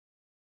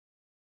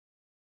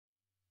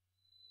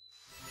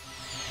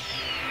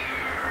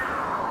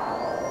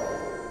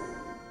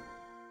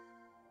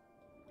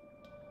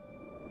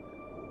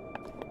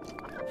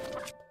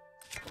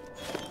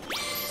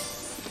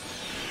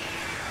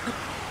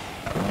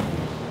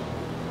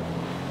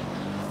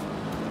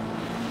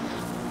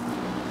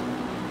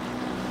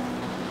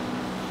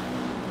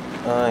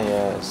Ah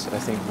yes, I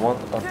think one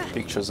of the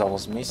pictures I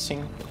was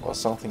missing was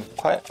something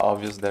quite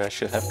obvious that I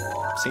should have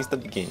since the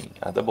beginning,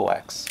 a double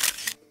axe.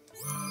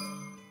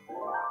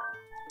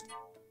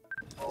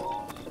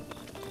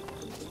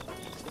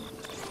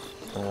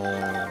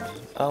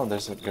 Oh,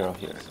 there's a girl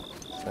here.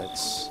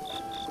 Let's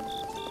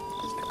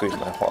equip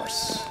my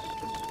horse.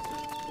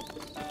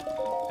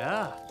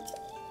 Yeah.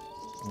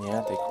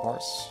 Yeah, take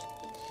horse.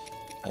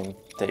 I'm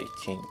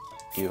taking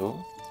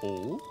you.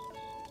 Oh.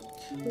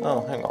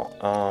 Oh, hang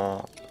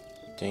on.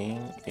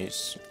 Thing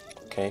is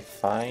okay,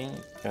 fine.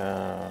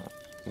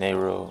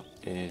 Nero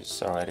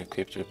is already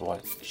equipped with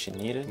what she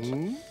needed.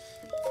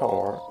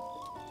 For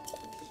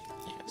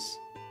yes.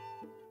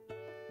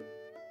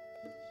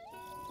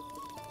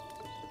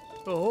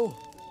 Oh.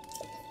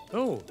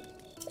 Oh.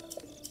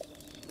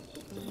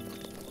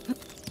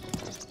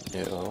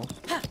 You.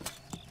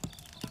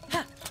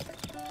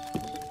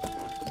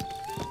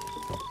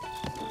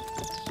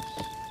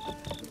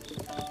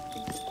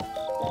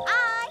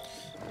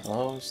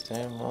 Close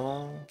them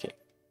on. Okay.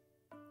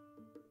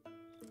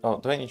 Oh,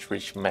 do I need to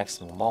reach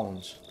maximum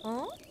amount?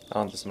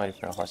 Oh, this mighty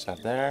for a horse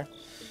out there.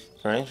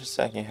 For interest,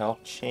 I can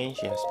help change.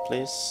 Yes,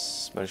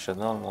 please. But you should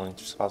know I'm only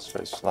interested class for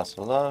lots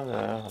of love.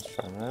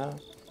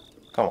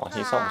 Come on,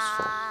 he's almost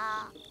full.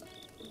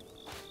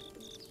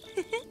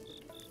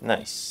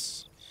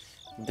 Nice.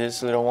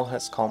 This little one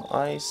has calm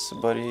eyes,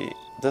 but he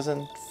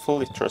doesn't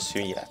fully trust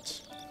you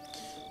yet.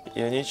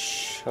 You need to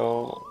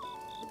show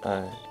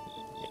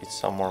it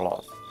some more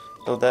love.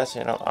 Though that's,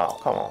 you know, oh,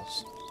 come on.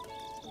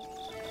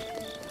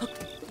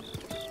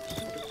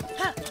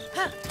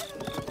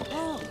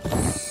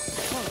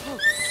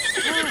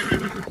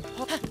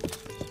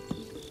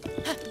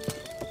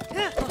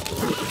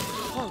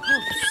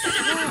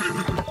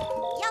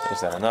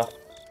 Is that enough?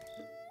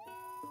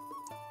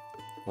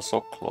 We're so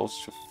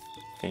close to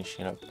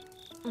finishing up.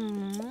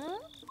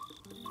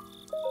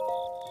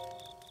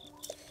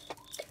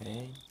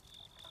 Okay.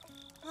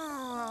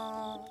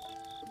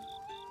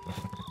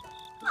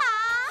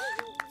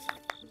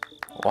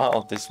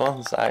 Wow, this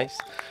one's eyes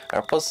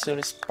are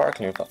positively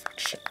sparkling with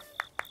affection.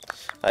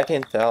 I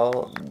can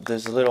tell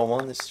this little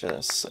one is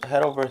just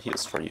head over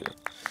heels for you.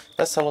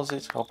 That settles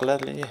it. I'll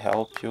gladly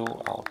help you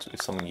out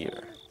with some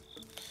gear.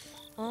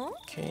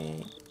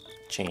 Okay,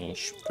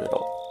 change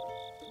brittle.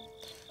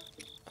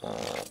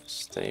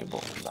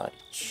 Stable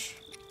knight.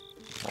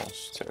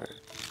 Monster.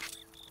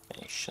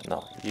 Nation.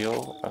 No,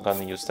 you are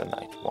gonna use the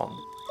knight one.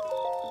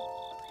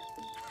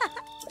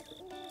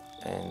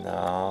 And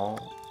now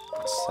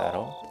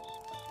settle.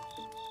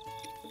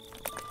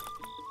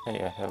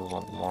 Hey, I have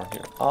one more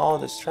here. Oh,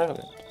 the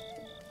extravagant.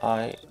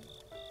 I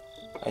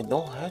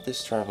don't have the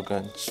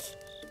extravagant.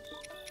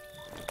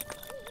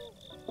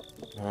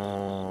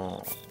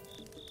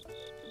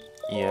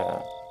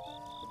 Yeah.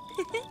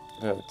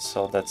 Good,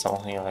 so that's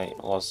something I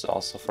was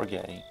also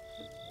forgetting.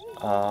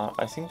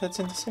 I think that's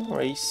in the same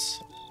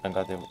race. I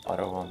got the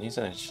other one,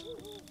 isn't it?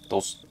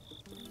 Those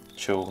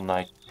two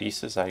knight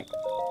pieces I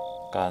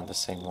got the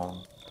same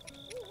one.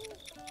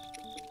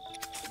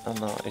 Oh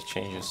no, it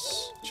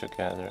changes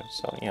together,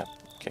 so yeah,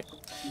 okay.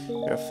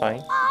 You're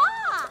fine.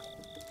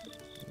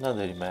 Not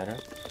that it matter.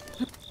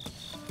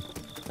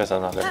 Because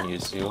I'm not gonna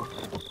use you.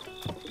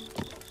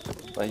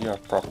 But you're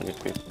properly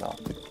equipped now.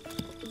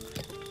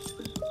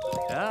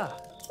 Yeah.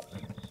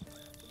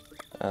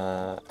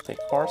 Take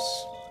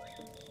horse.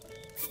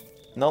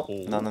 No,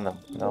 no.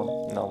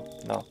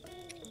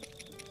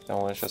 That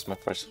was just my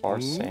first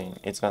horse, and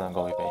it's gonna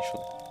go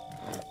eventually.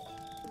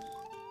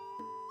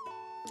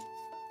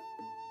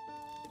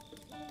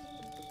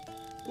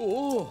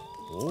 Oh.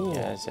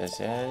 Yes.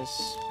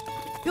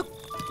 Yep.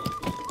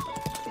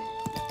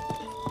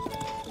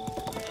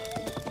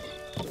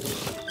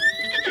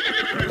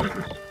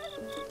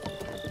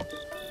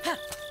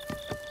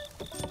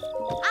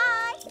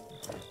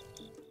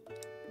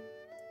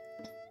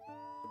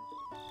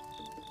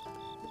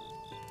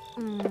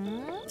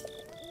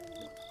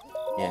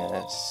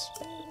 Yes.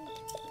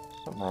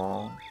 Come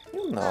on.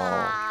 You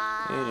know,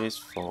 it is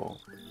full.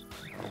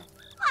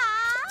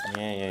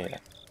 Yeah.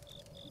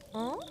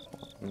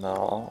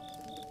 No.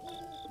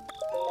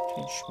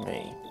 Change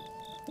me.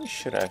 We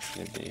should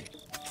actually be.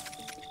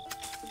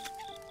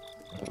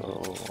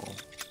 Oh.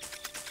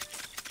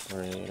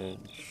 Bridge.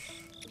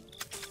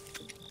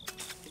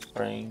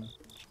 Range.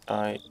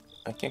 I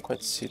can't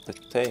quite see the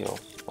tail.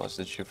 What's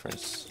the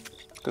difference?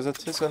 Because the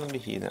tail's gonna be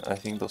hidden. I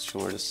think those two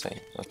are the same.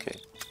 Okay.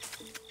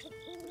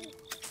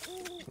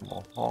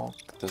 Mohawk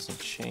doesn't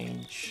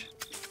change.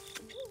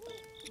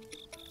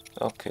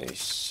 Okay,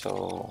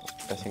 so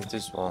I think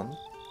this one.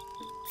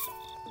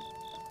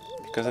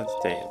 Because of the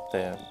tail,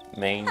 the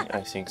mane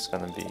I think is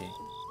gonna be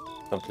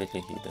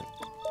completely hidden.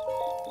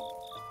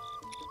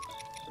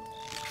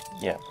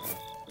 Yeah.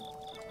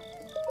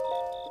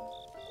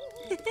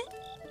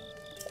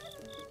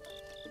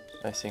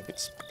 I think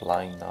it's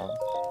blind now.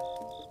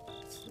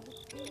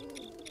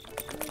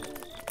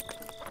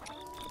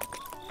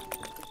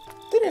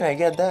 Didn't I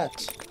get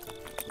that?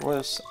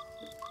 Was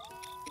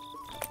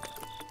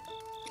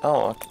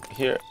oh,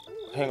 here,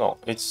 hang on,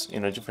 it's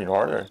in a different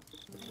order.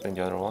 Then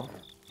the other one.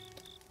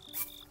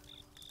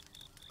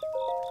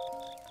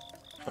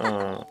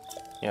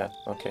 Yeah,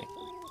 okay.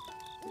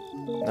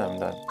 No, I'm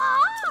done.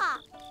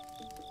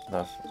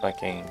 Not if I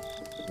can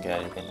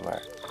get it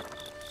anywhere.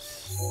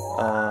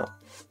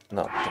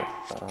 No, here.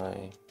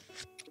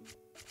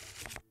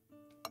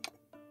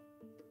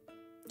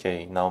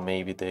 Okay, now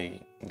maybe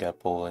they get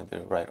pulled in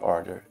the right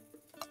order.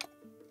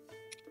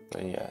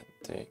 But yeah,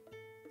 the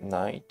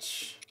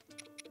Knight,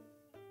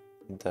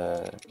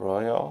 the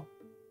Royal,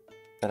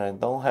 and I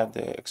don't have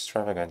the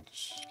Extravagant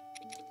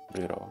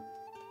Riddle.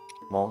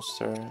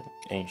 Monster,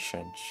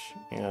 Ancient,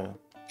 yeah.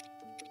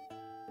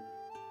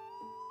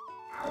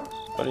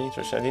 But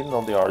interesting, I didn't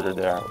know the order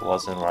there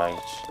wasn't right.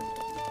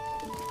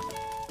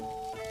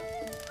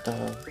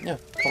 Yeah,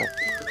 come on,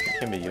 it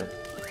can be you.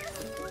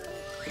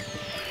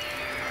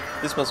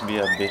 This must be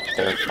a bit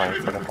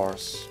terrifying for the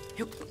horse.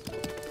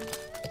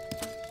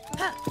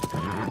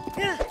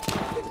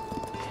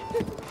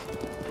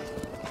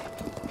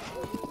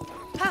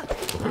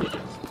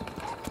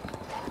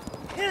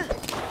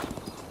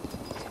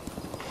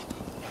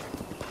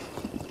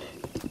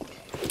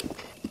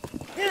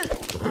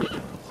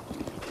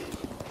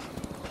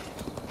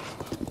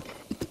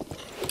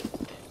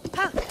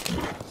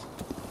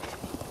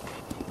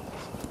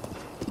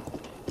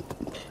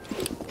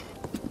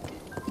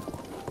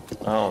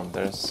 Oh,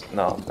 there's...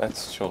 no,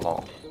 that's too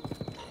long.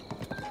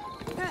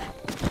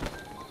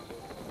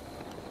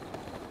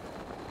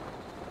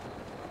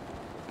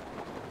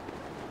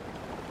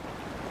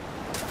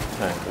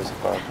 Alright, there's a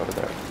car over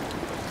there.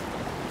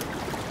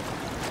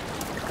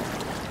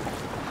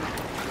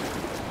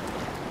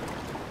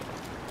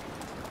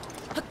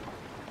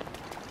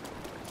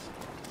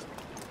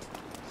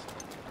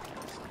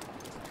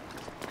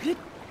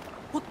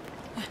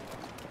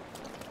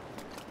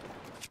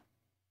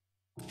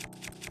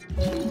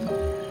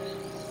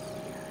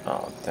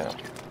 Oh, damn.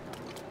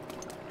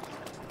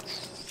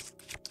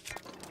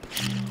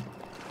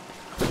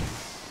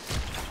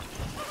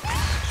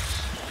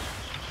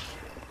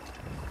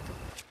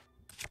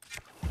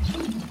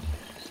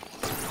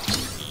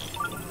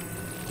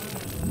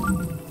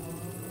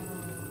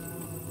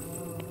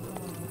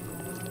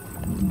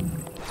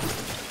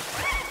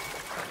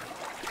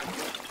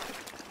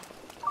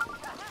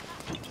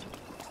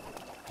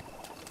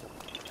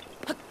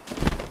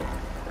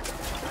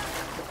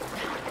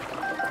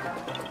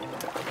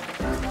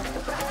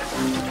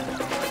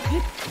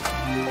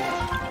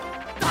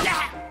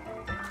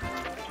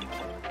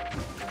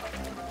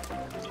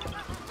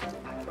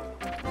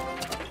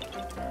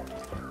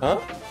 Huh?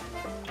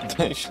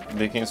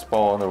 They can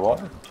spawn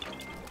underwater?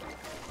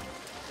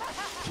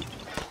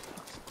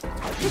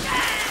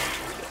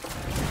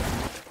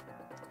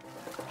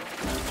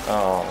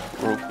 Oh,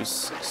 group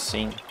is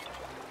sink.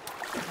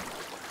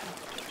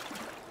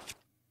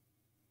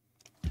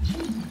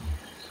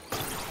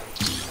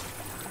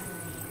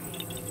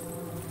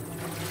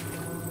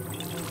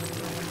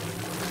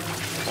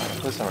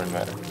 Doesn't really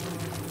matter.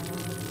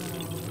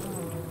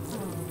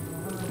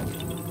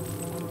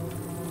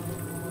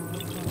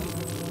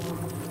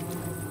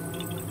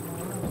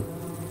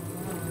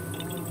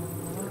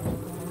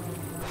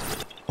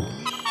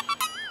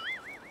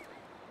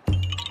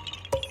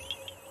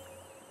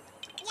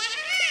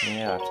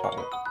 Yeah, I tried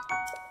it.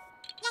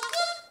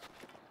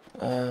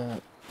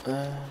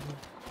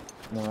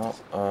 No,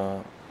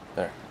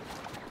 there.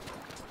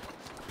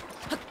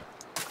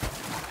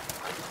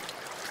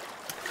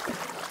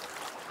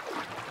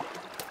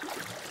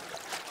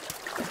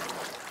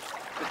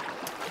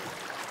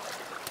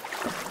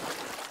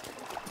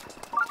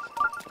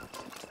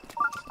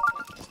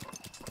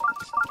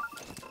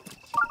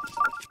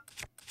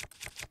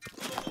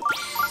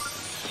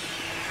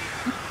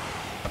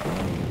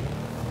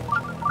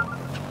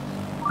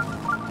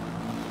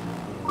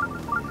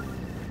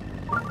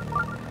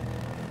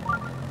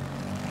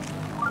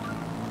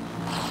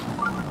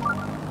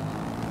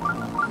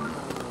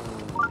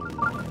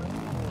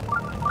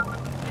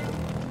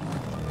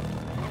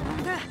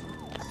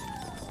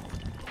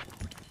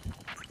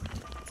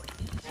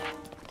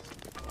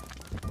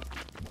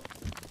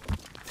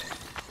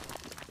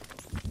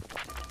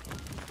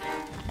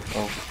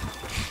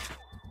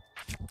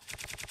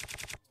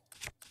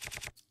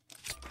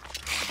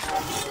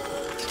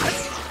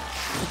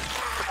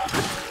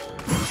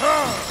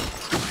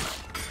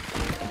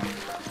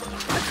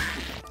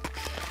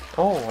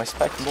 Oh, I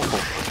spiked Moco.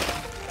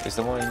 It's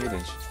the one I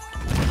needed.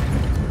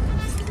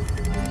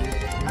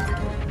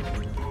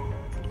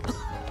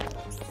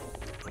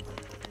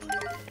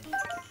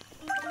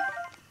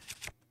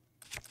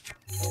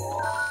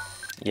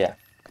 Yeah.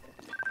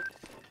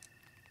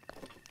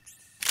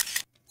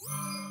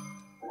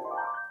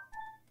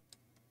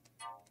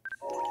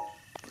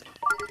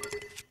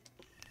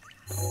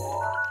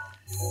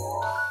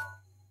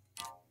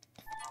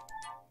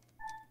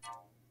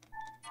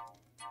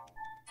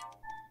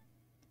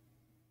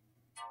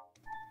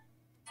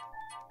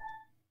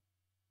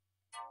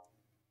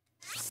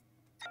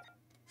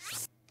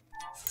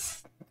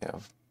 Yeah.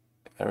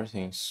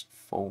 Everything's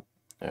full.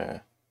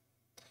 Yeah.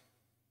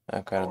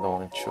 I kinda don't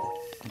want to.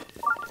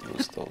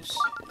 use those.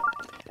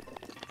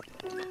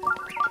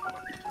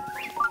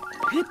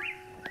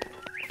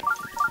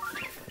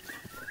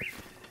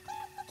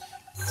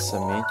 It's a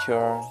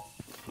meteor.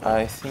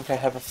 I think I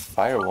have a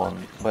fire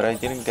one, but I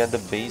didn't get the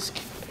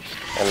basic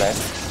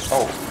electric.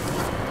 Oh,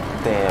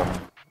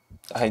 damn.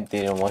 I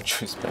didn't want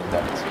to spend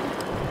that.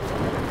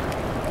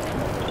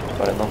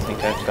 But I don't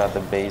think I've got the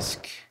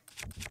basic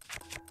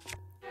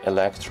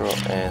electro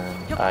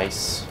and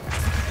ice.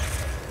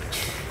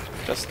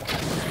 Just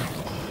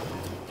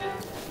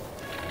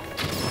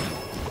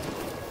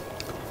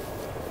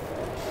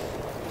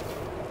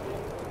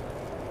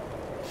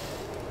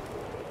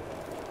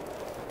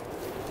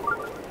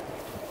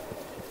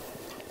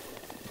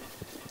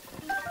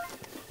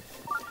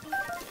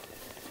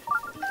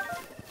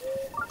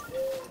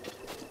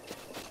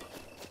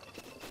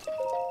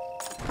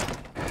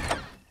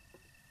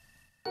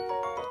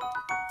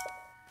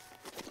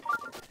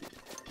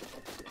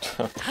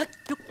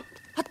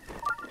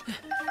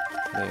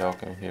they all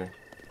come here.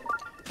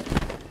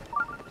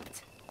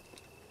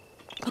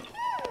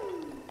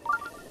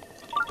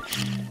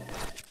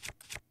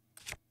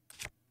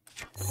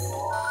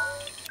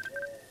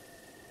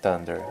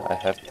 Thunder. I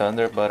have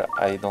thunder, but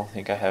I don't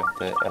think I have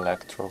the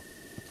electro.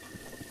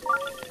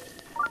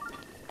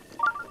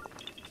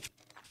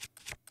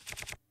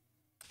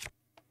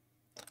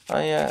 Oh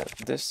yeah,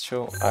 this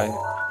too.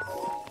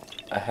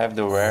 I have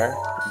the rare,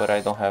 but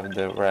I don't have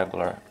the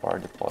regular or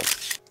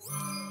deposit.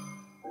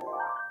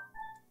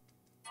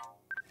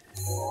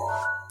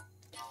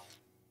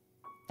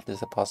 This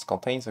deposit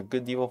contains a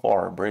good deal of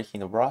ore.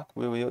 Breaking the rock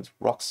will yield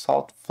rock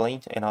salt,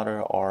 flint, and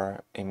other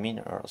ore and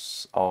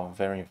minerals of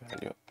varying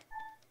value.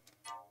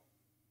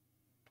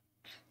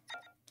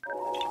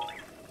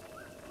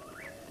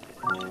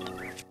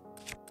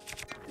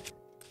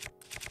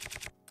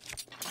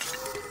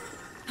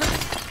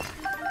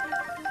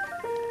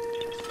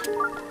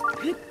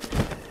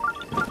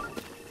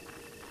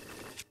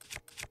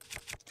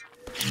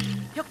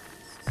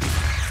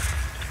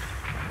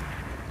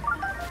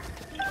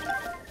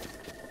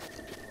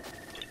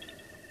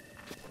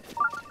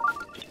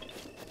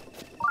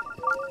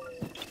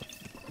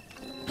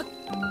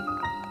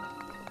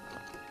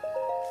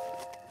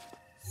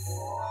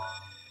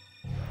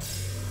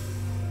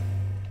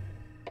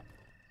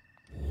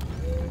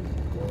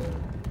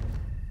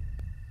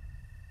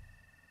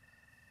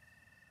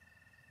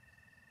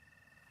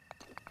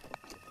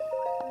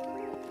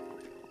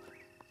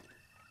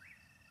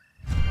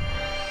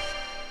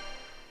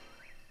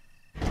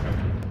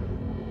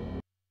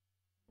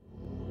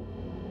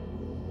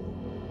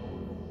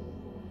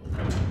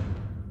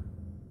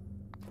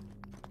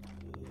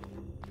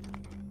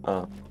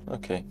 Oh,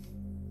 okay.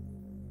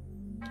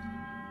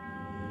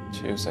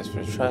 Choose as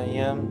for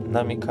Triumph,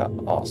 Namika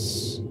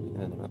Os.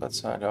 In the Namika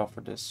side, offer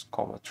this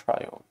combat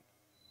trial.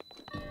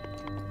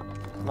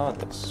 Not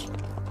this.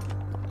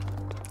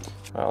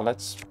 Well,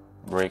 let's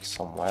break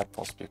some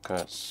weapons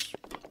because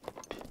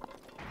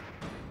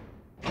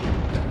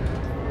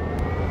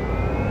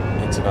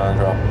it's gonna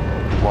drop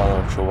one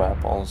or two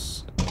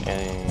weapons,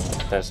 and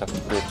there's a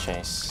good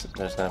chance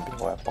there's gonna be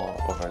a weapon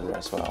over there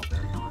as well.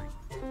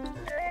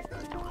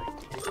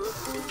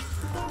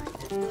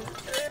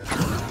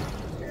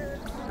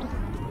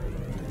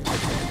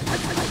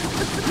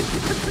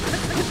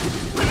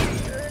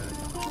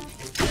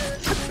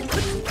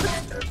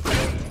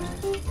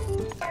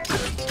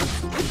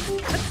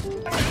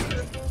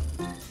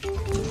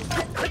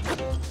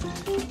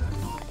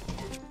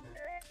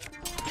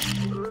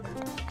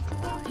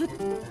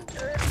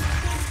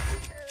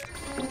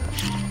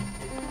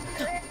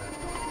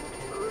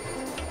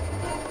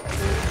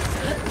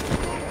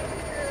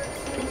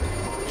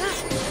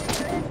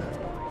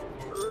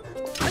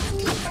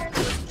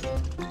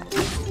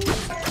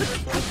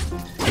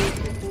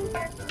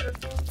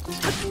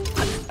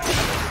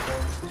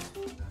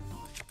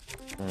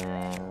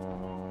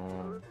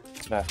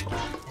 Left.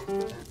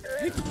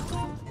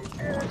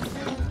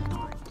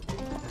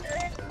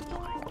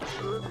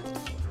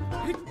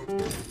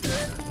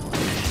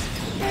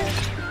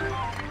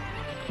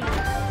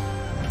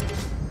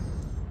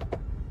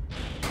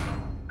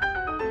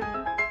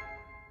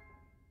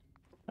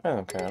 I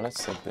don't care,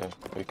 let's take the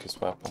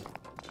weakest weapon.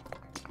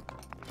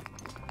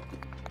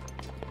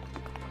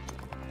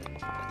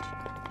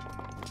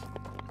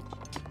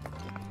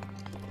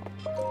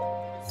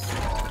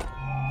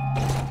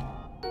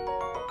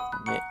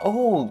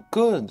 Oh,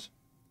 good!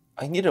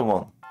 I needed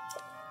one,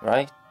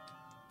 right?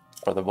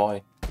 For the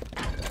boy.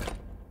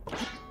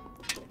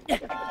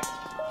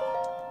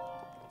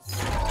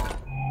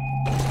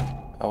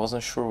 I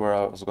wasn't sure where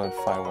I was going to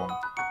find one.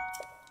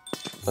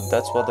 But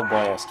that's what the boy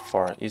asked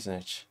for, isn't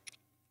it?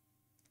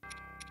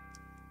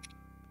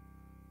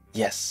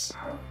 Yes!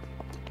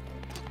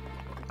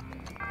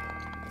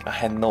 I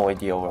had no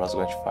idea where I was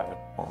going to find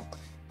one.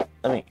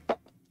 I mean,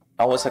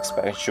 I was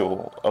expecting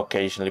to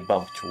occasionally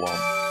bump to one,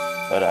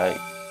 but I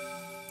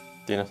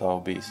didn't thought it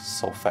would be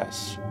so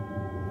fast.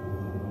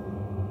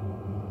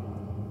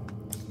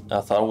 I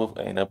thought I would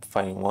end up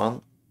finding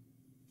one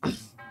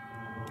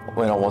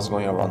when I was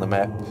going around the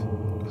map,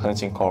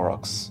 hunting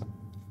Koroks.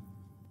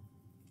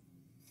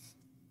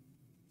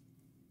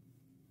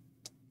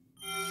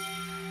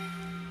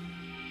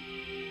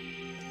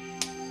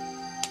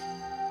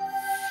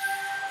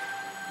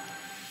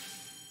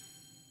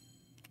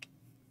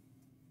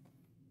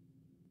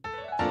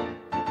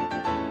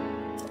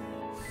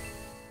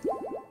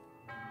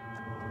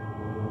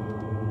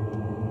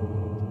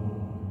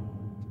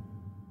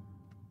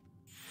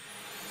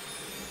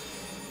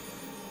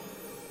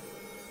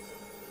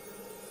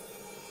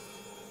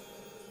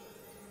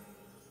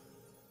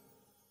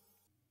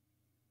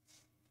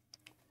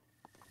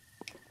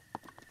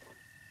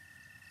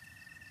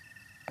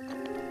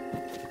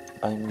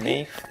 I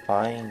may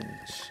find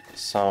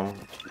some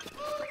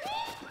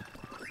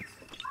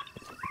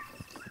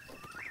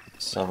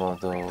of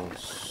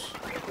those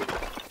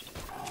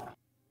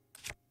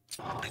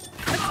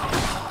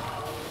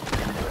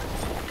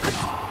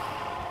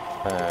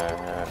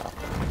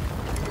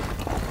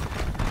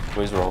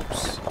with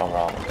ropes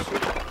around.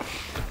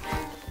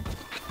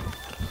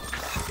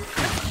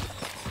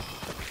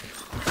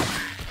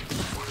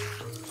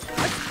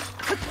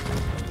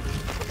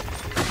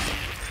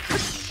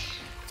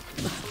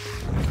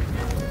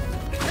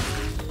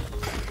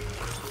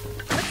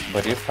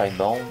 But if I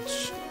don't,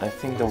 I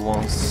think the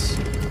ones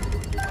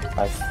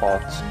I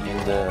fought in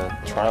the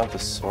Trial of the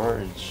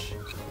Surge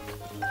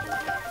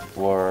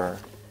were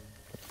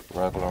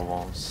regular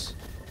ones.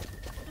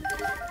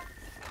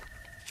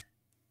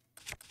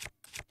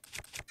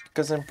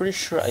 Because I'm pretty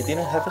sure I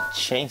didn't have a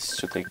chance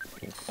to take...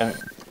 I mean,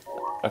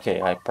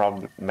 okay, I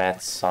probably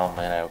met some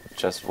and I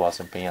just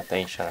wasn't paying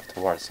attention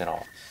afterwards, you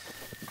know.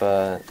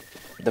 But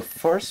the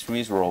first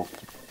rope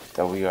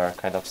that we are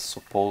kind of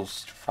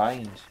supposed to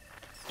find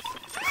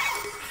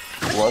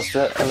was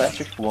the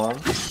electric one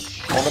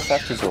on the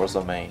path to Zora's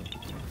domain.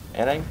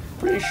 And I'm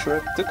pretty sure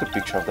I took a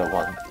picture of that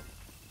one.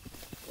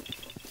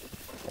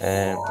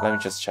 And let me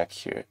just check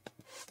here.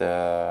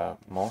 The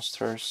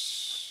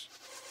monsters...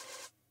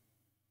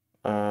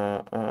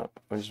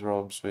 with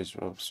ropes.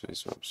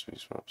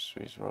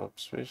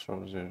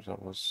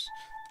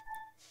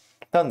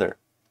 Thunder.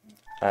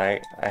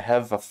 I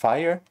have a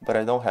fire, but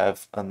I don't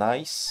have an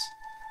ice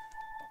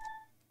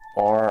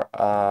or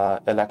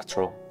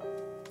electro.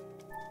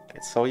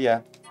 So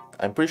yeah,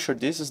 I'm pretty sure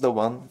this is the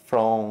one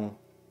from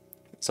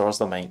Zora's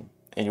domain,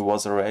 and it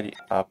was already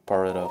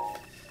powered up.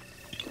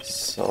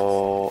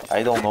 So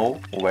I don't know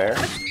where,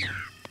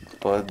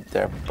 but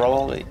there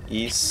probably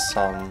is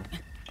some.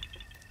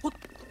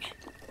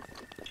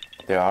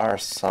 There are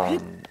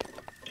some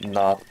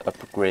not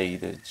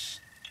upgraded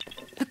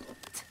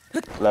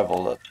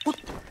level up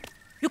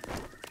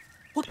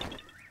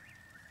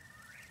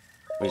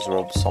with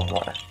ropes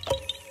somewhere.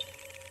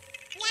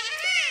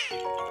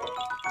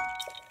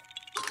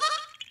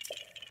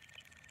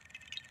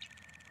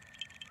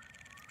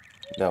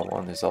 That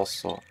one is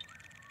also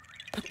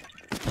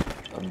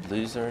a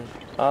blizzard.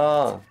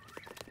 Ah,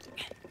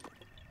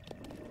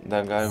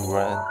 that guy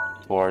ran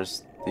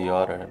towards the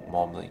other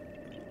mobley.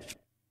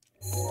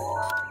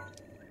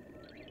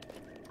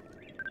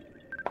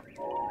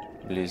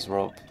 Blizz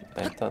rope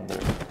and thunder.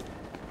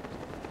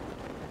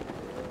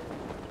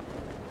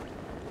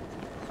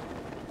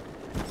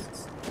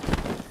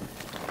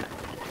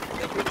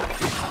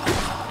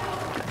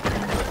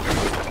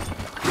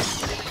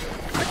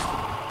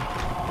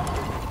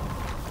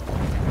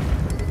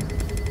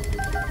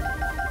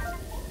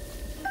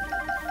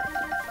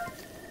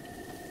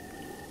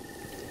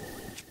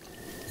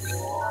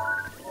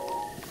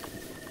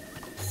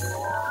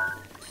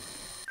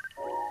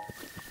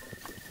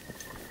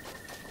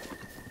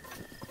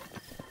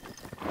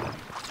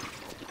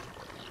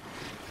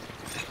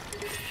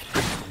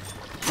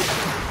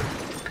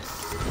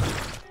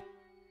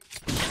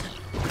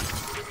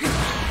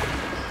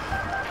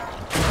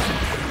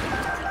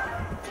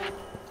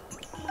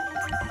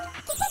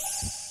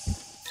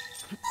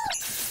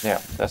 Yeah,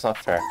 that's not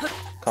fair.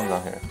 Come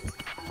down here.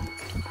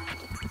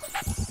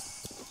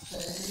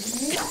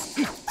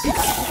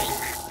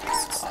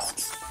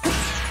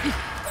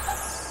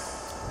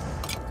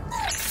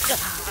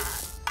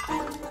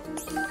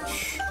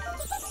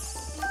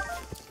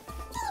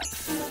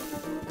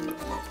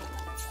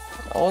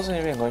 I wasn't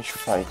even going to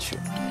fight you.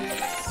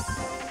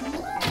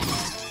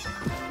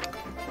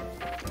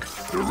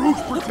 The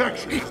roof's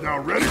protection is now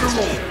ready to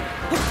roll.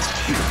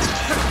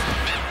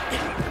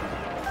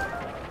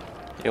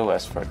 You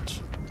asked for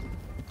it.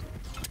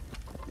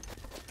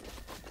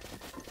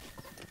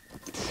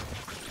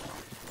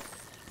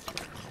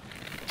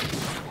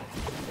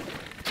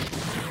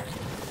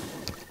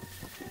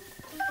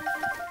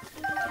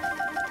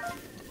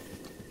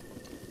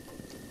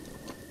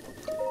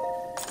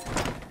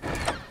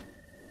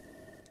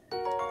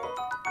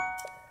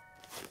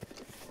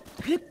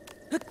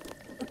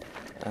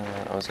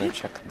 I was gonna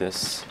check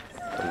this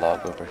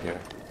log over here.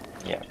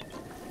 Yeah.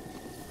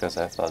 Because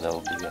I thought that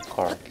would be a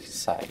cork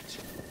side.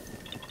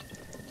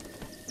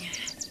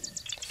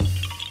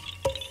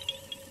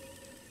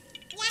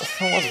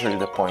 What's really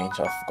the point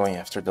of going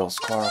after those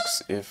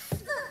corks if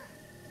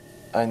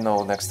I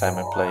know next time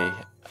I play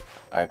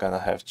I'm gonna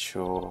have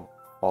to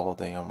follow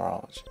the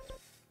emerald.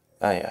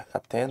 Ah yeah,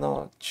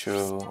 Hateno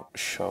to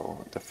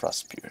show the frost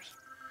spears.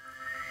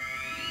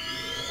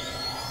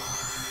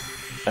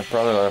 I'm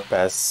probably gonna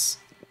pass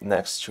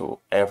next to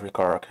every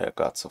character I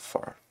got so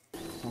far.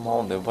 Come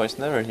on, the voice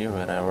never here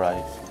when I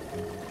arrive.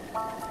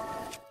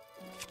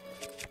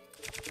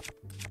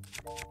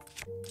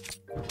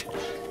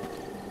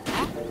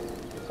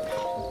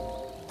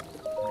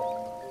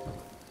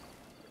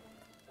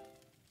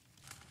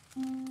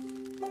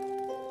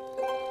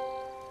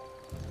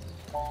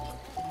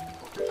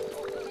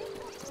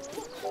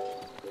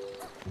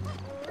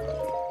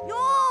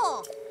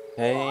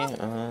 Hey,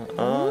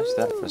 is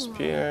that for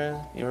spear?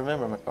 You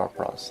remember my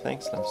pros?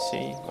 Thanks, let me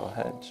see. Go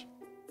ahead.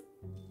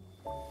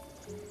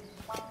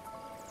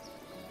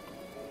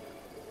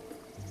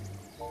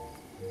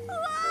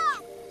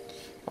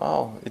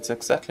 Wow, it's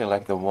exactly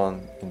like the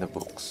one in the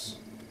books.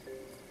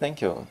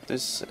 Thank you. I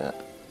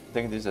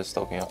think this is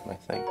token of my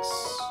thanks.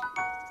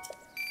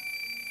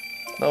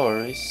 No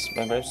worries.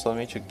 My grandpa told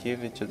me to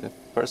give it to the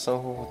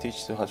person who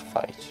teaches you how to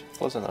fight.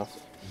 Close enough.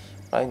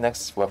 My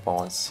next weapon I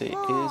want to see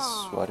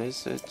is... what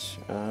is it?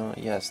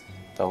 Yes,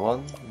 that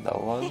one.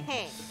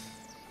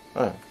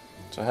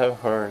 So I have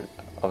heard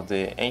of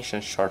the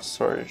ancient short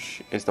sword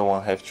is the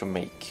one I have to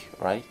make,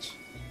 right?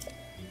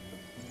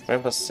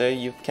 Grandpa say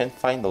you can't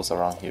find those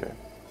around here.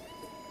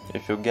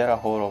 If you get a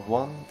hold of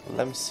one,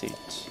 let me see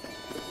it.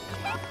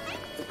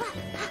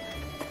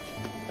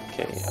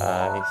 Okay,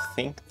 I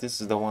think this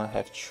is the one I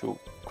have to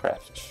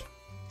craft,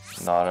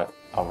 not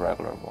a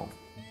regular one.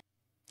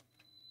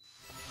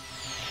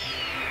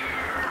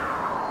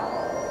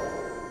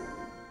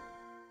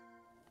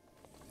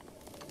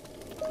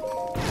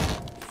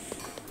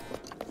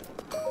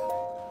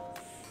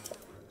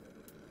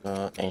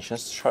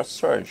 Ancient short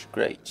sword,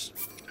 great.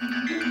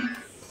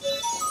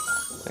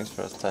 Thanks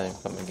for the time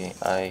coming again.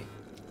 I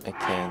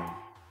can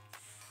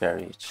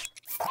carry it.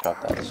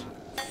 Drop that.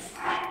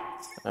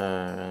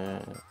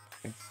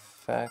 In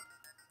fact,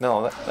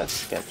 no.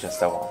 Let's get just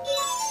that one.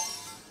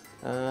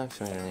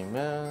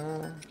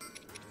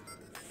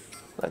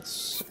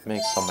 Let's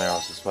make some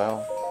arrows as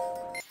well.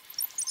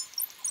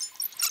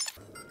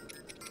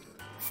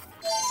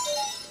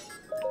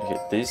 Okay,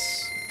 this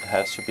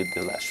has to be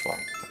the last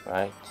one,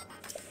 right?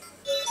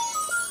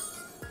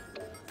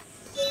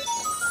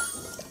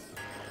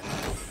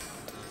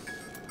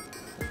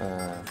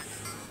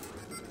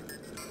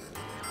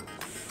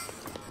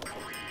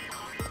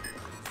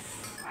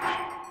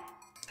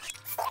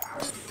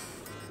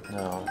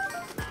 No.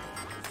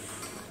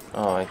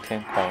 Oh, I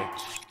can't quite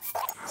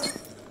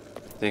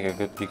take a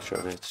good picture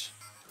of it.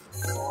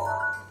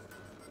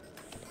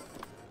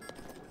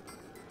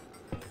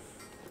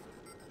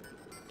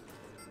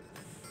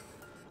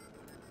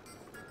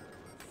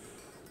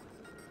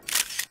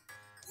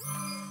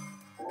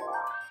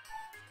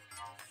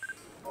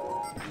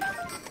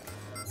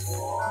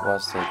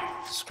 What's the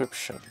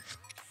description?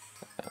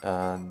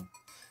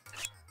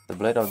 The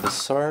blade of the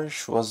sword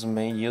was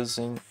made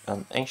using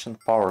an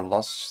ancient power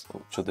lost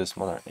to this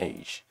modern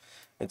age.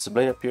 Its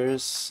blade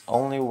appears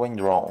only when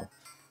drawn,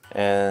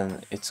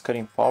 and its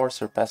cutting power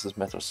surpasses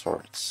metal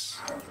swords.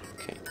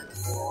 Okay.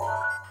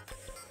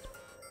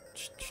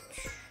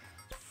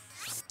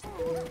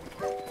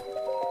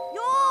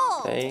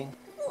 Okay.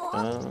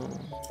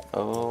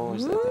 Oh,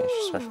 is that the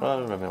ancient search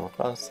one? Remember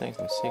what things?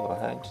 Let me see, go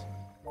ahead.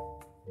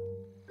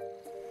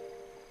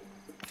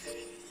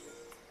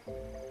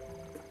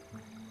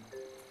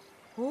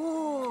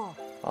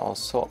 Oh,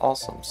 so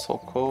awesome,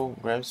 so cool.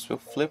 Gramps will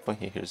flip when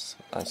he hears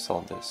I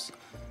saw this.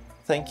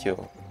 Thank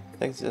you.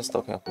 Thanks, just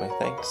talking of my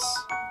thanks.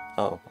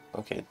 Oh,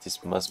 okay,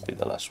 this must be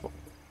the last one.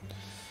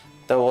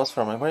 That was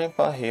from my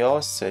grandpa. He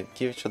always said,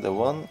 give it to the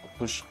one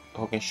who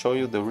can show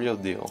you the real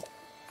deal.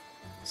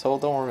 So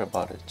don't worry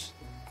about it.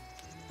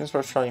 Thanks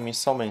for showing me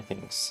so many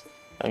things.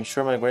 I'm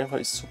sure my grandpa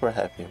is super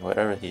happy,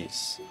 wherever he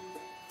is.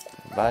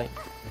 Bye.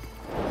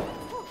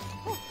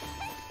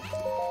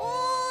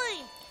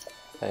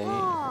 Hey,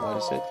 what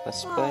is it?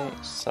 Let's play.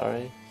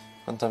 Sorry.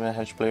 One time I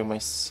have to play with my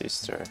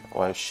sister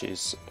while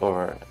she's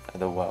over at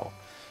the well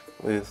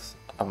with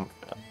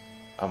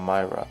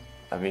Amira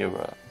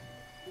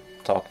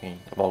talking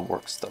about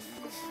work stuff.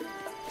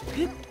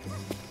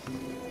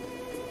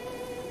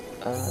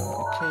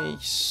 Okay,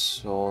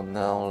 so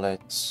now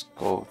let's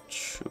go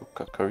to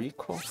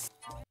Kakariko.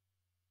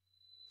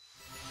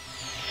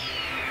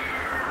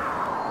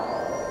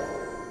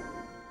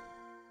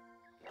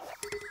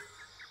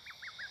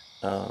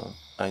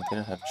 I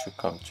didn't have to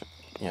come to...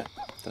 yeah,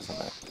 doesn't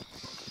matter.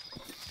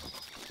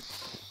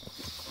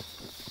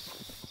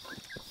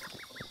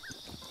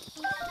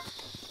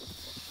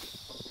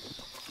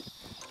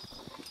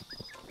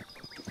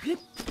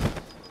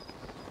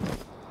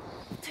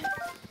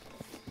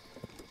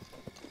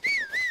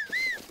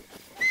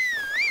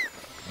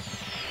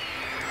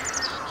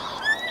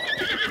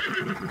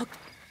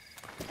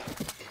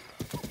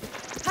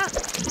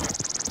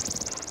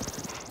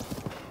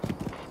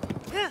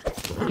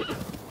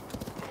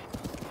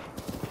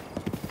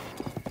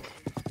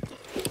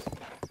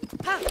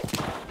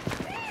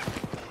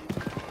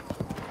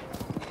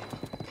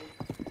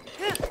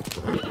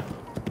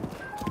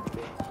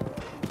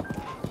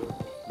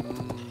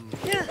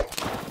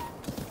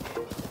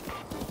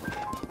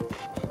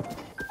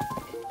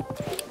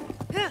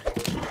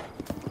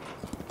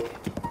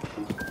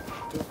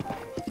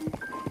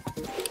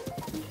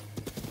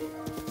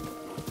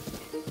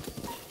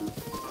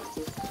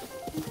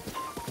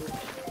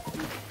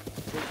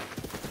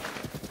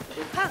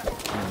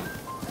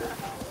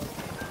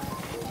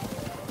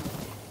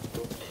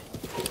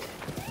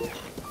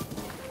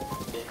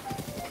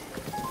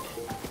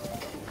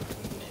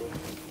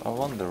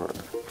 wanderer.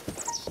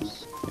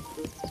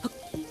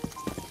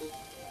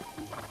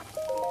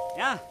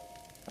 Yeah.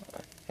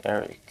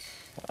 Eric.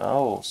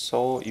 Oh,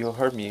 so you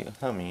heard me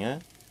humming, eh?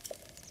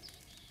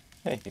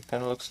 Hey, he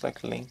kinda looks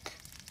like Link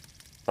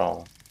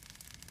from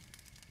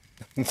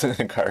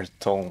the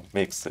cartoon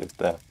mixed with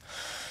the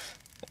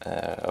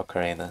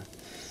Ocarina.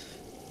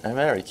 I'm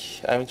Eric.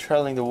 I'm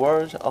traveling the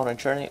world on a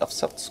journey of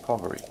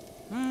self-discovery.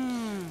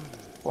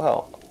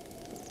 Well,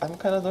 I'm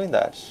kinda doing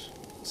that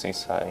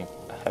since I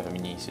have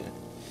amnesia.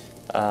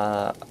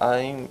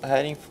 I'm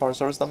heading for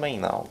Zora's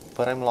Domain now,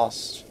 but I'm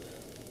lost.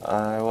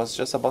 I was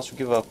just about to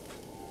give up,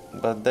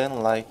 but then,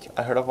 like,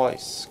 I heard a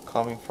voice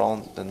coming from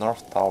the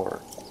North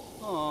Tower.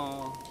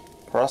 Oh.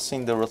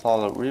 Crossing the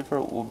Rotala River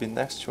would be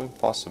next to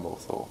impossible,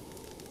 though.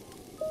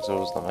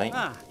 Zora's Domain?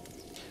 Ah.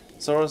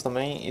 Zora's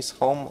Domain is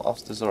home of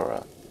the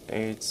Zora.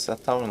 It's a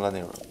town in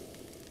Lanero.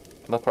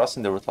 But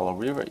crossing the Rotala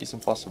River is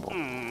impossible.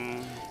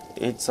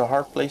 It's a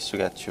hard place to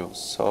get to,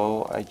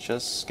 so I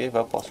just gave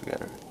up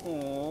altogether.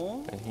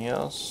 Oh. And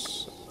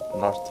here's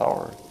North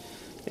Tower.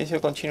 If you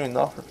continue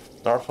north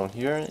from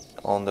here,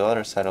 on the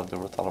other side of the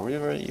Rotala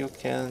River, you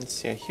can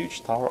see a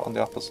huge tower on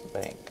the opposite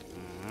bank.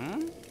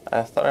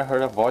 I thought I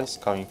heard a voice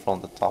coming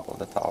from the top of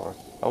the tower.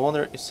 I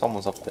wonder if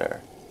someone's up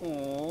there.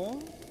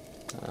 Oh.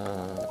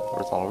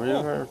 Rotala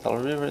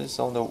River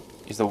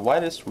is the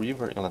widest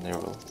river in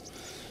Lanero.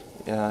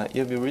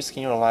 You'll be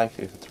risking your life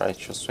if you try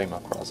to swim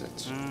across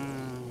it.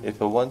 If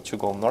you want to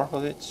go north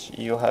of it,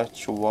 you have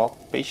to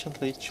walk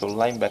patiently to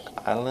Lineback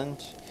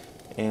Island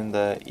in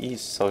the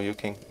east so you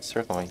can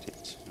circumvent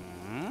it.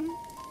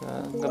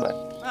 Goodbye.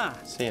 Ah.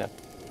 See ya.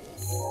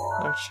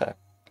 Let me check.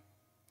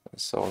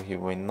 So he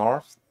went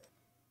north.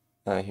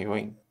 He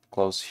went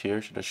close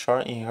here to the shore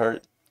and he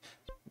heard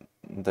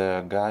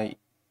the guy.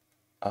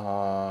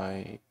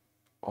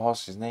 What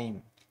was his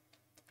name?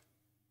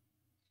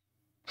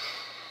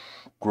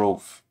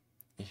 Grove.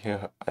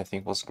 Here, I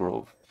think was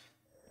Grove.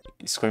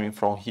 Screaming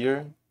from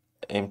here.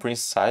 And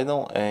Prince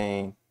Sidon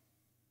and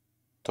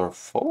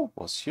Torfo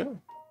was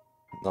here?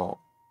 No,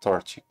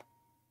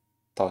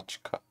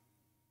 Tochka.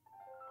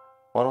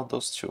 One of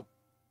those two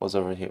was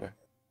over here.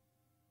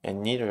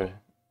 And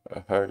neither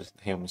heard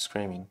him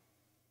screaming.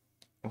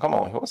 Come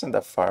on, he wasn't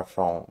that far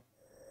from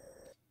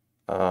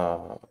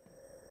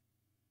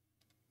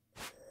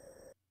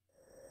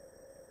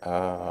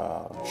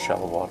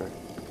shallow water.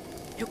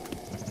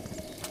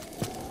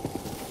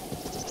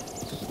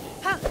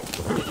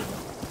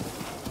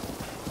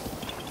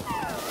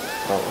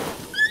 Oh.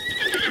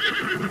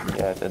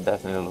 Yeah, that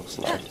definitely looks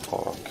like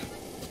pork.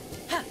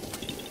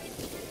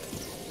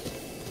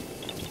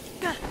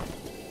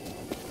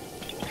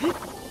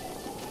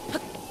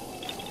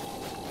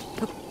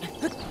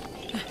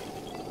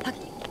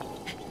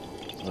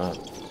 No.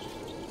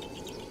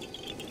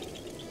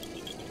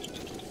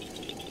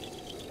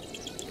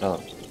 No.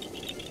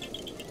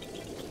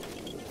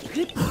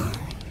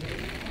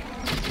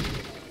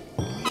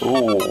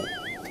 Ooh.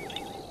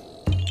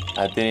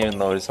 I didn't even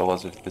notice I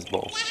was with this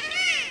bow.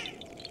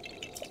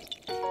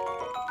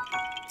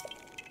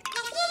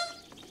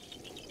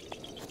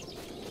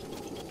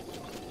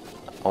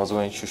 I was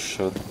going to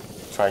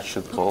try to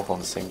shoot both on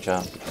the same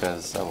jump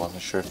because I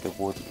wasn't sure if they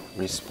would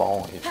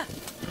respawn if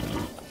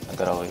I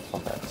got away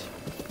from that.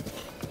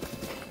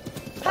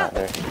 Ah,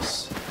 there he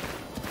is.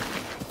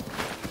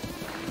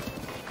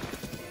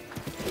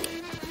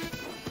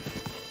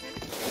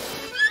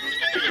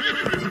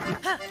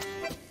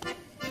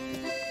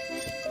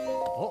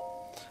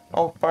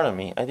 Oh, pardon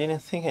me, I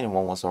didn't think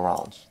anyone was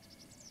around.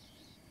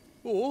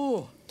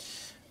 Oh.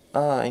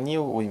 I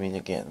knew we meet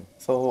again,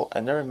 though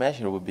I never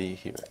imagined we would be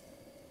here.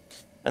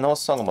 I know a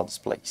song about this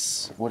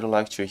place. Would you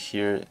like to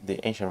hear the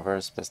ancient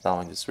verse passed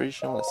down in this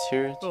region? Let's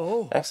hear it.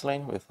 Oh.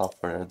 Excellent, without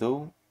further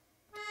ado.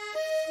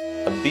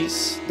 A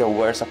beast that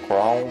wears a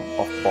crown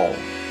of bone,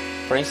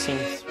 prancing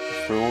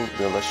through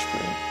the lush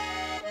green.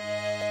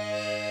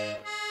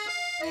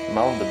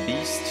 Mount the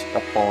beast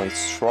upon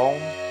its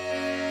throne,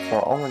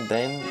 for only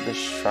then the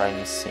shrine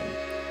is seen.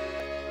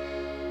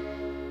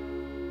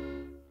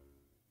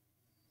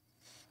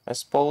 I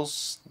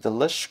suppose the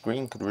lush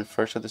green could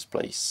refer to this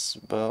place,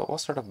 but what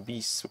sort of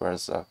beast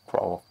wears a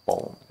crown of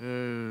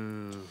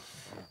bone?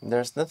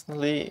 There's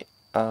definitely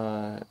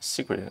a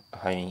secret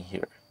hiding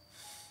here,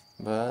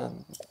 but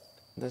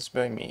that's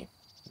by me.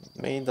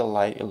 May the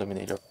light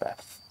illuminate your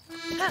path.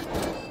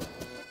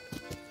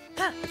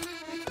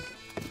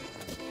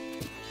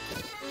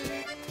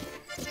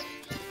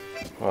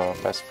 Well, I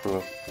passed through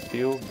a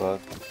few, but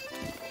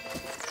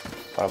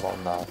what about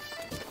now?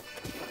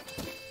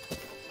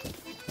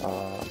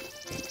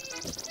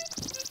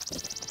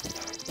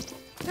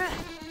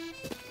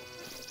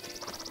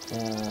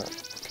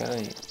 Can I...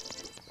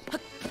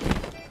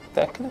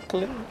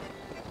 Technically,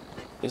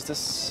 it's the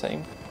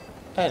same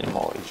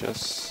animal, it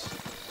just...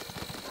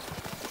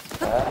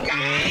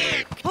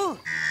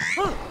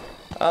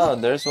 Oh,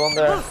 there's one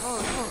there.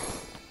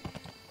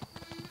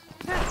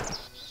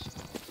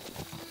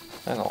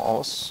 Hang on, I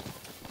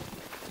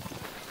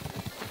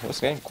was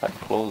getting quite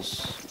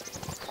close,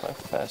 quite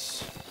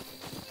fast.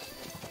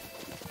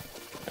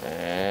 And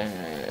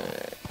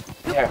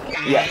There.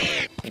 Yeah.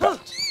 Got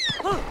it.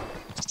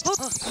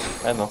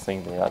 I don't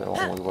think the other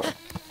one will work.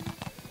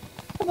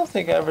 I don't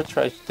think I ever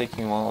tried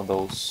taking one of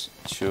those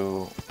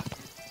to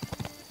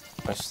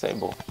a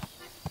stable.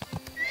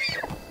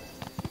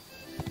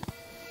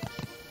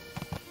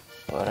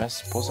 But I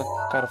suppose I'm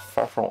kind of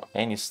far from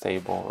any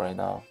stable right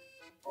now.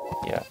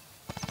 Yeah.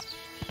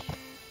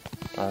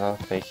 I'm not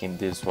taking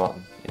this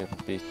one. It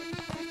would be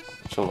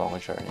too long a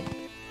journey.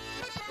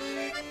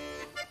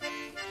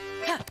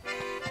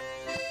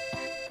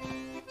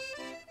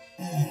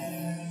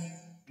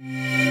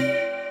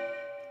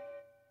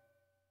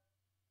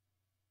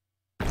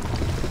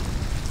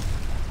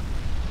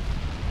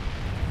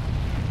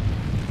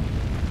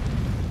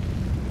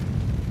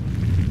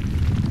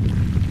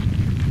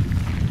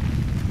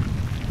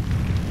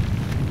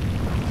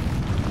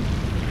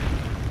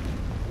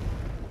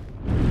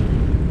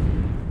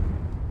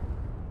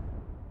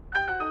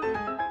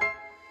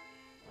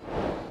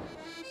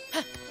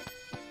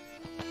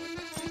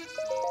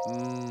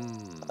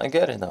 I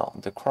get it now.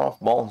 The crown of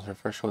bones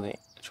refers to the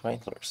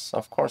antlers.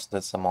 Of course,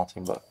 that's a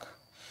mountain buck.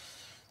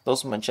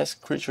 Those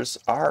majestic creatures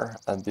are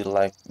a bit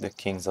like the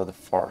kings of the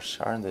forest,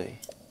 aren't they?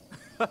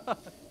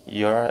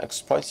 Your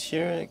exploits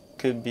here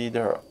could be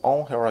their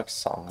own heroic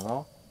song, you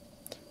know?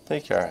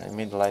 Take care, I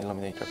made the light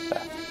illuminate your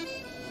path.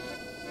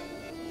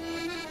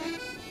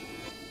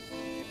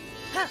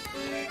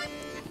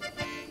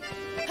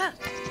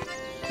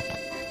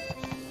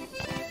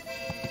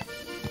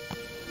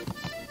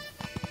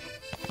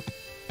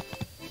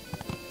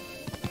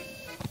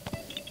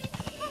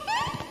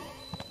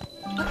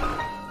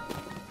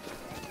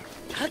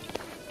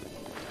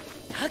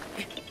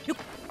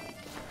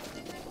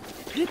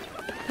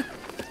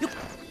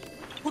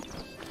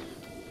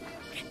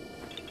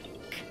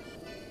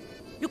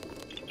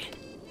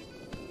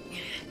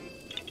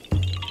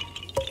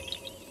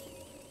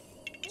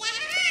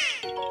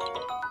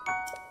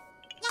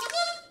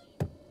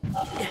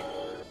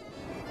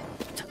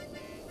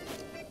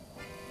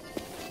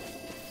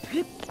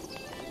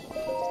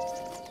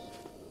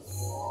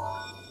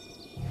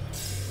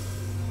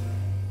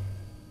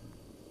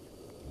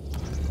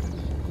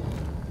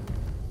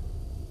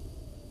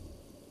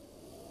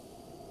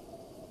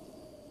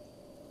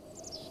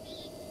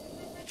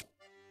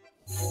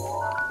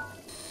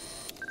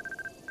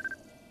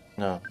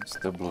 No, it's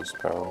the blue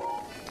sparrow.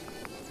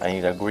 I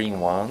need a green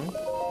one.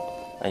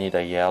 I need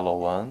a yellow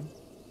one.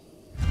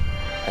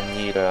 I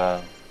need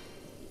the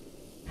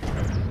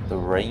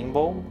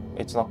rainbow.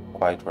 It's not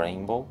quite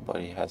rainbow, but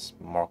it has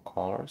more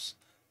colors.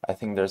 I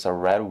think there's a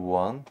red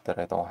one that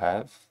I don't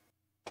have.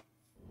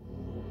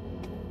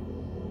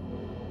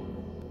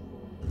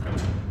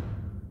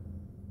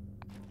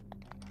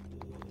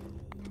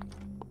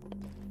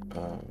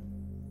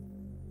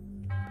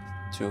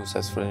 To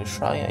successfully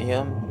shrine, I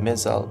am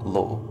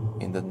Mezalo.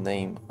 In the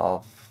name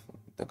of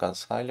the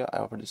goddess Hylia, I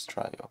offer this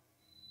trial.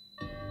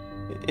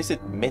 Is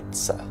it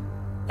Metza?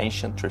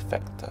 Ancient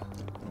trifecta.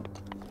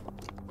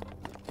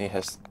 It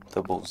has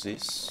double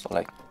Z's,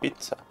 like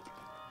pizza.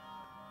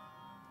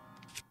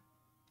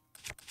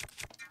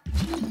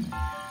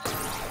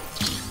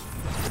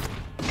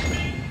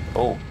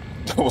 Oh,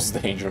 that was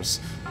dangerous.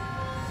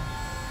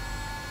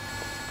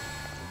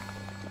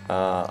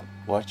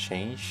 What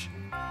change?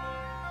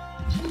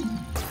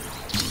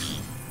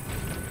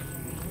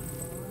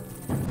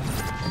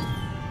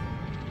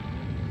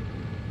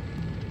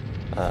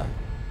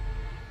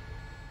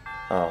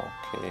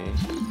 Okay.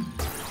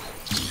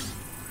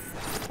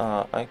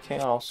 I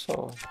can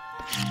also...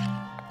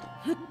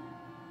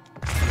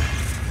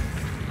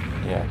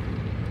 Yeah.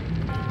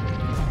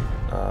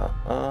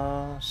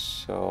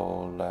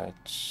 So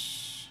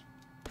let's...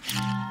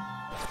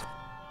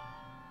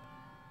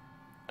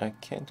 I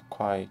can't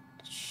quite...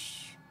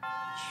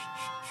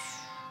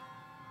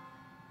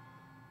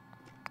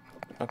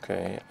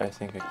 Okay, I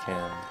think I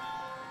can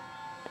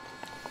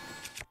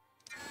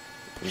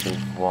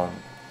leave one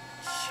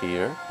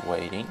here,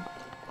 waiting.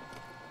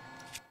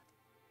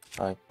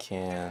 I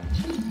can...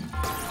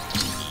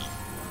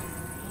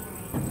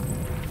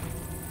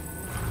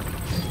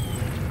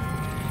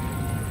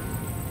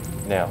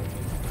 Now.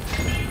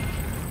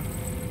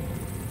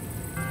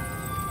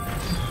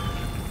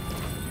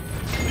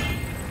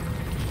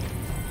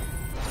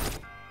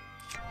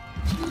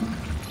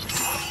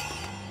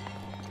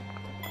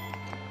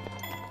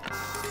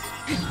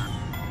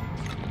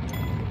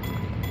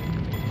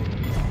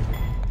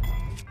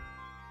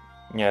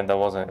 Yeah, that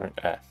wasn't...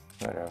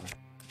 whatever.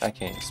 I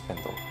can spend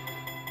all.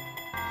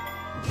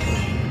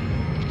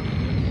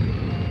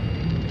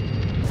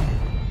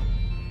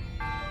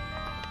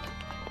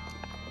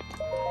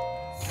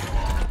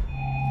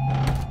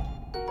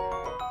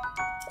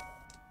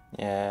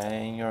 Yeah,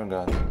 and you're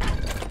gone.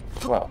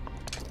 Well.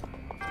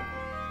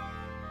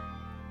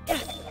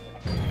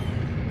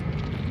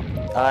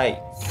 I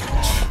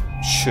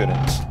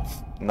shouldn't.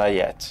 Not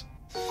yet.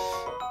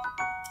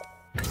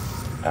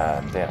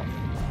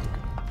 Damn.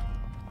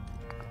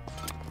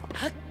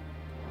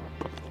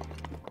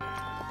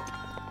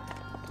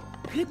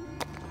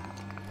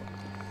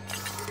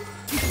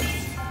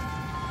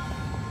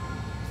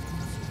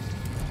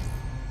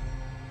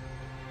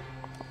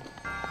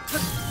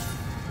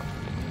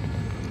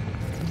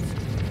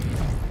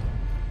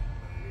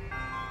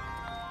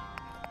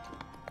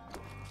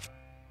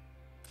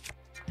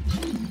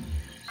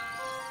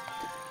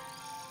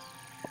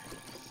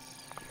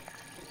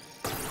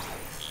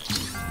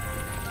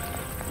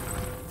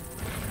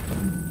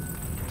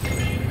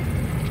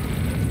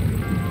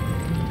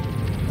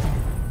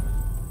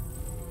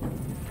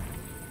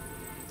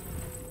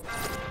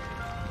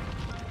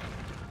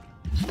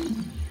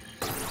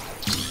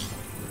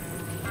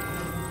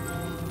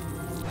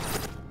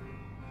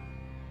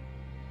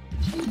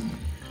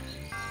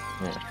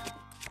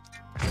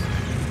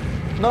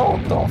 No,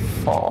 don't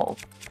fall.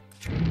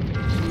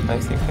 I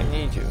think I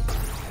need you.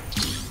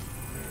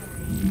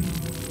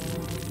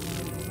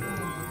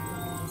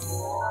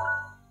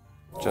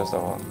 Just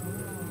that one.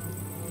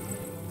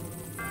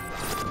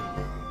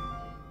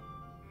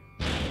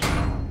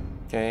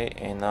 Okay,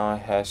 and now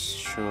it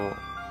has to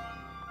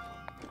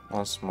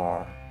once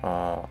more.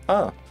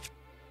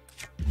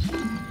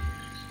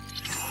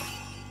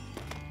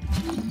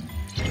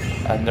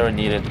 I never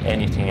needed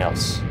anything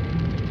else.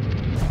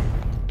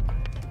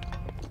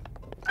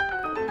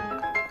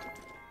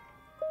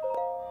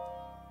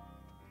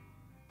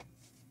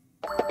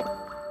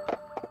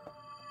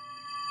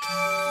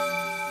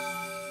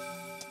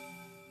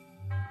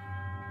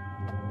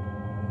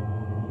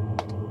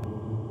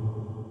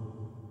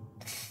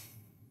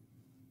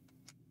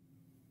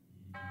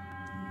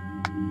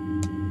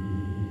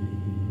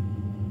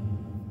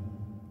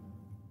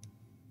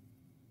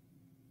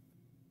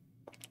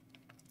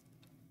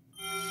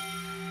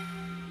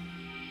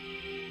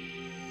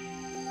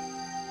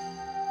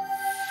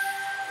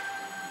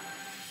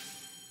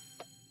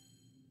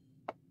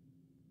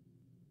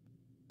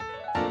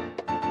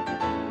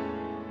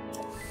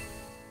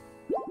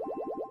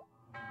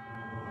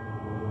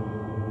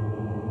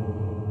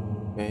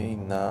 Okay,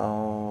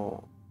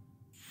 now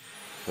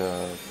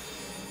the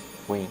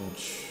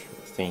winch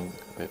thing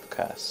with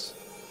Kass.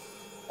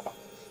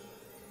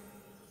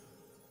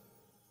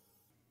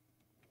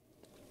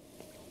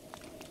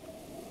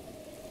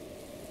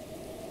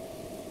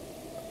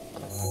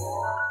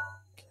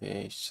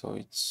 Okay, so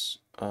it's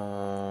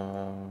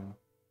well,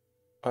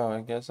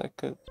 I guess I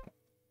could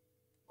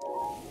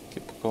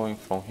keep going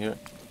from here.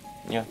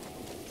 Yeah.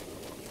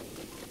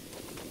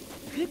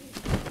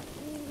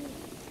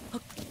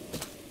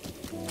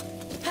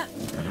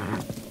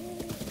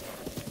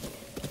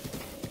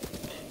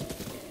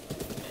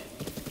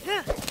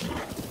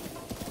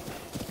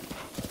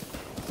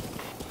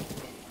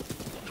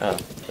 Ah,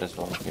 there's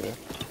one here.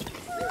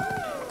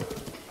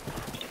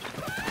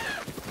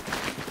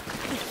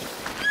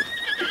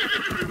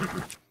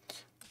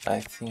 I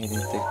think I need to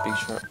take a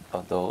picture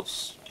of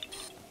those.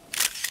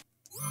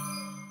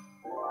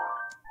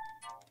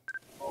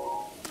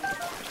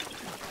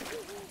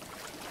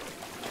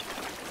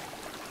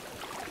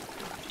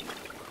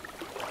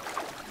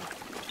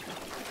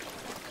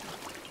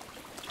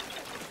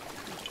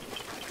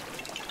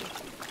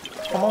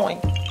 Come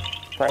on,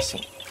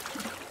 pressing.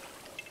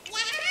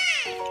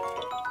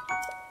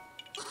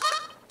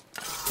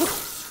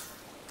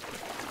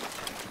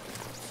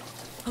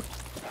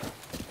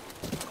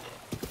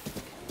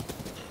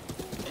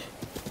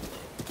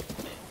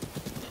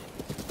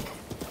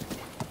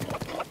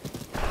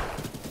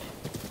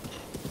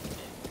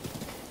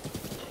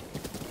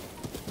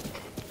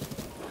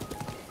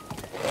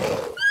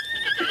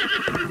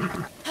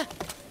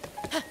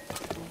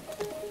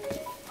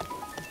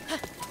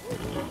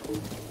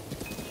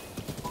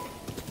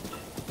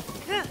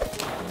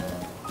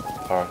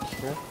 Park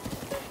here?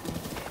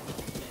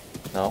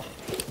 No?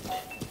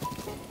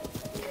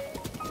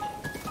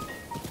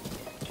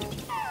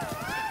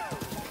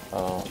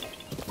 Oh.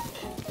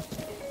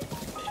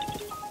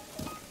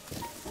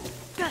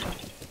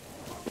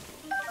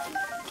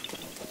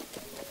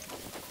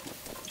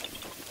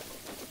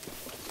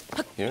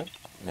 Here?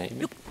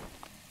 Maybe?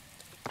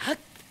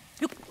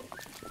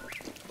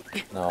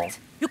 No.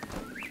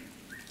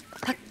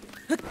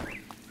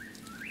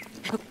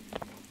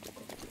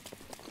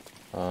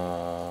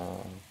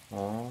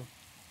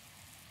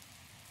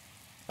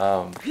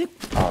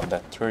 Oh,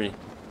 that tree.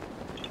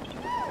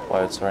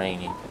 While it's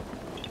raining.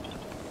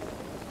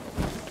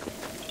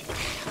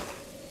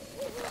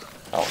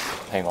 Oh,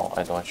 hang on,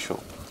 I don't want to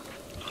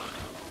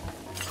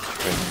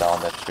bring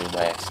down that tree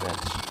by accident.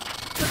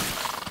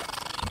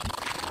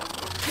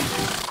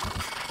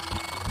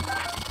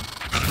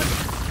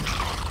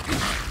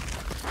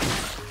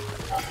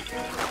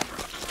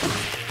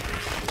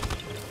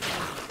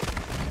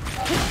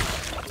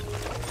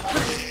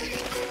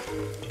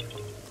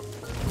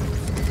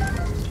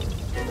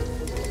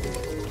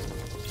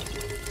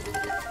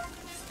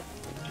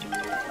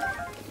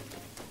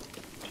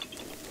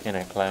 Can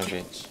I climb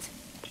it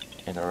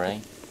in the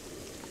rain?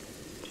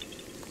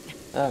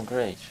 Oh,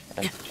 great.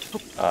 I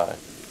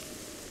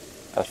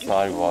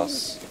thought it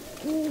was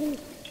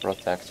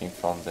protecting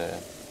from the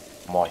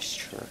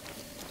moisture.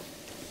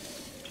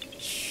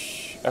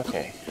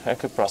 Okay, I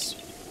could probably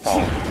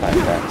climb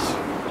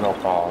that. No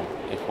problem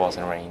if it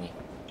wasn't rainy.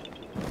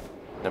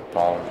 The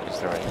problem is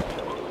the rain.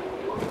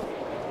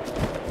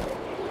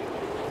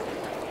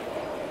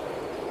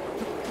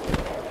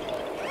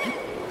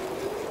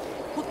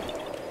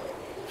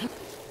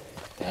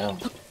 Damn.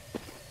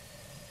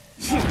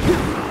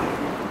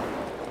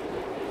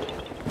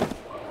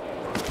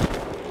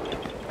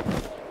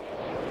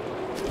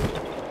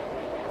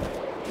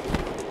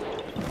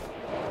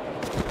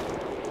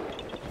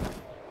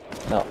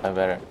 No, I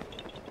better.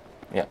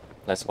 Yeah,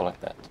 let's go like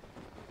that.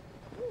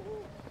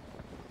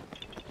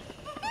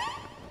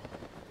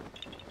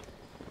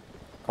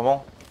 Come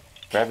on,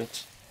 grab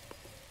it.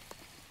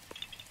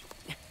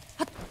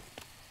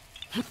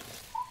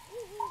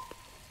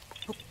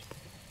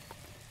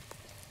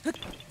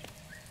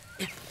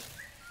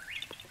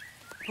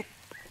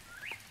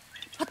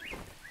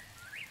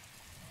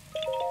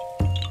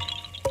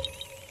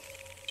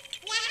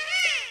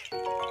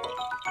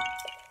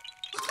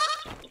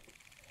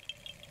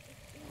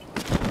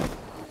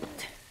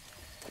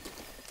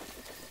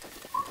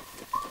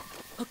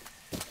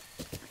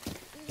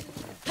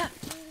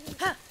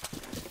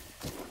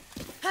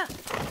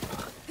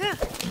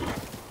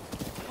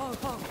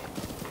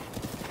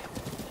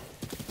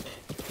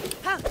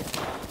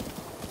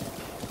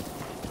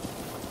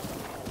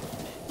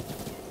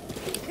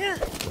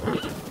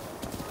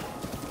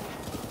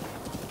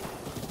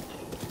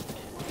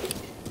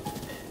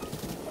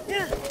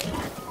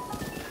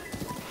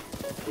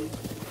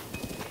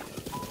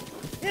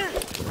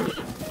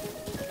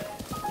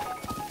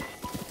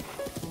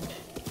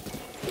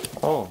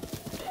 Oh,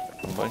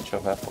 a bunch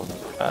of apples.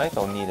 I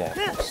don't need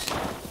apples.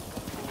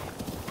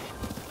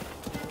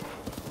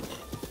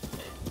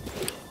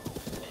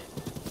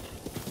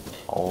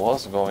 I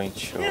was going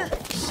to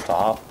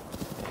stop,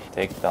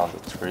 take down the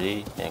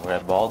tree, and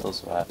grab all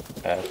those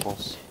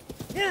apples.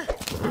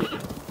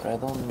 But I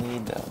don't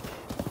need them.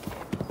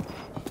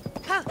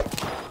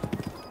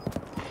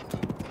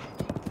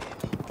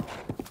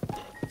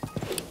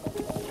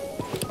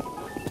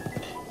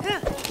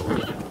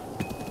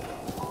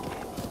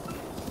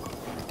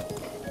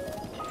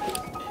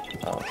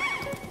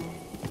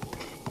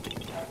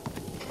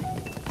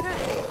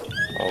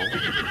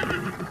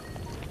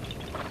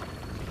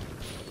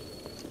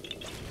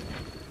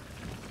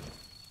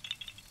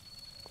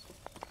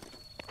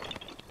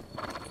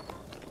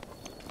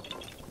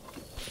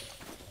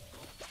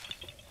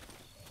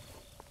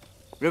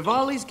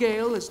 Rivali's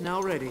gale is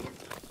now ready.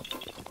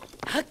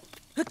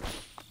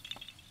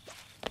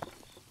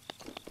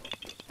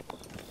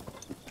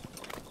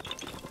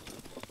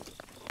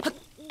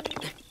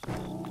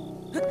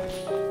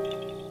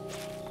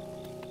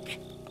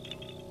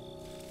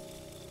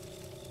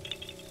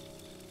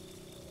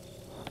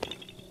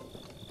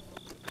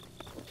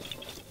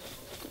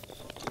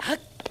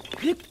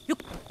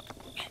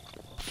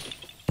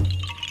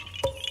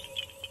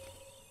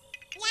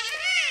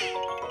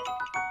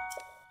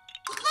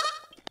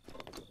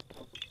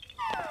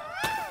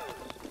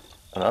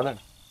 Another?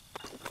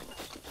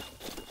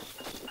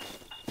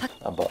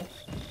 Above.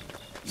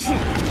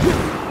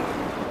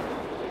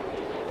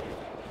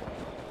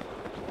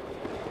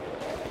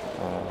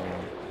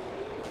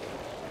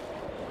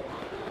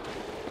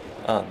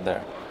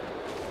 There.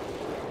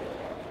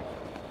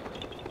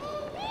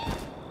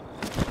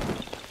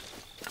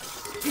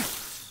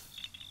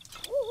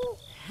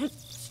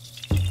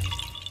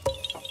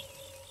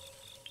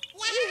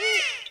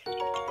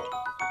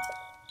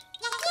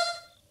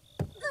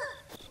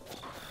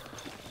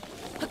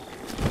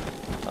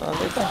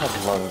 They don't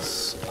have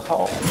lungs.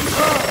 How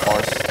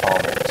are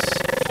stomachs?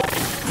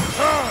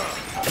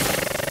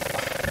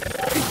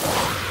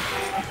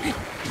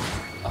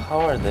 How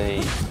are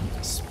they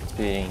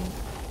spitting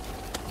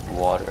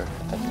water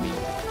at me?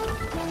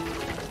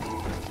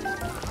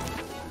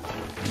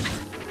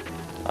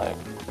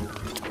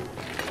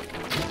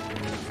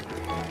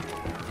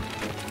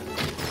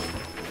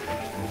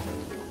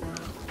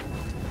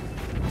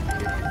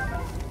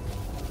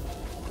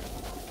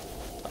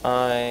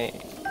 I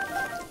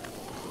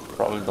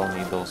probably don't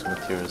need those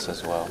materials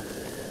as well.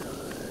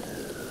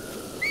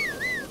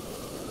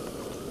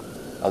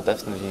 I'll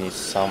definitely need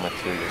some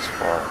materials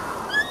for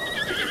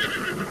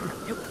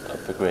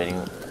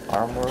upgrading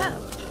armor.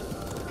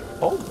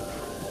 Oh,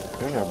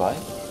 you're nearby.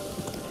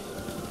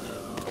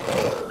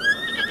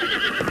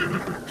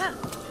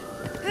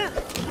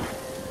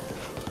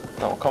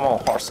 No, come on,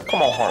 horse.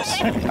 Come on, horse.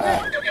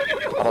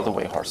 Out of the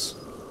way, horse.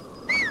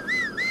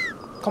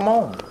 Come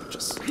on,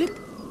 just...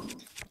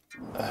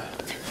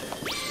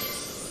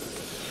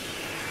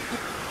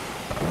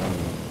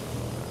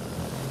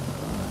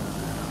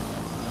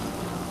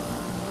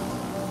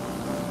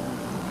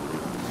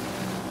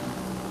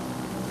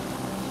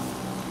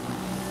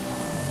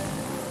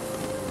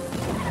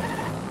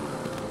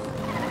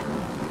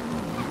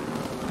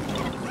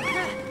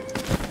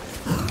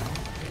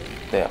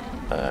 There.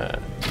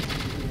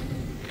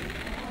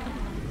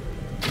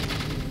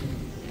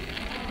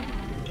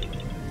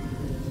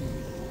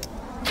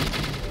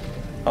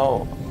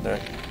 Oh, there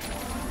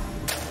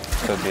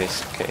could be a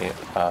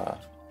escape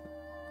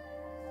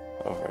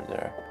over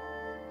there.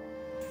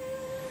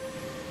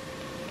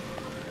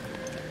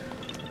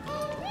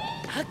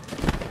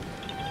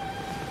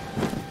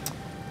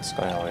 It's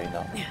going away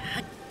now.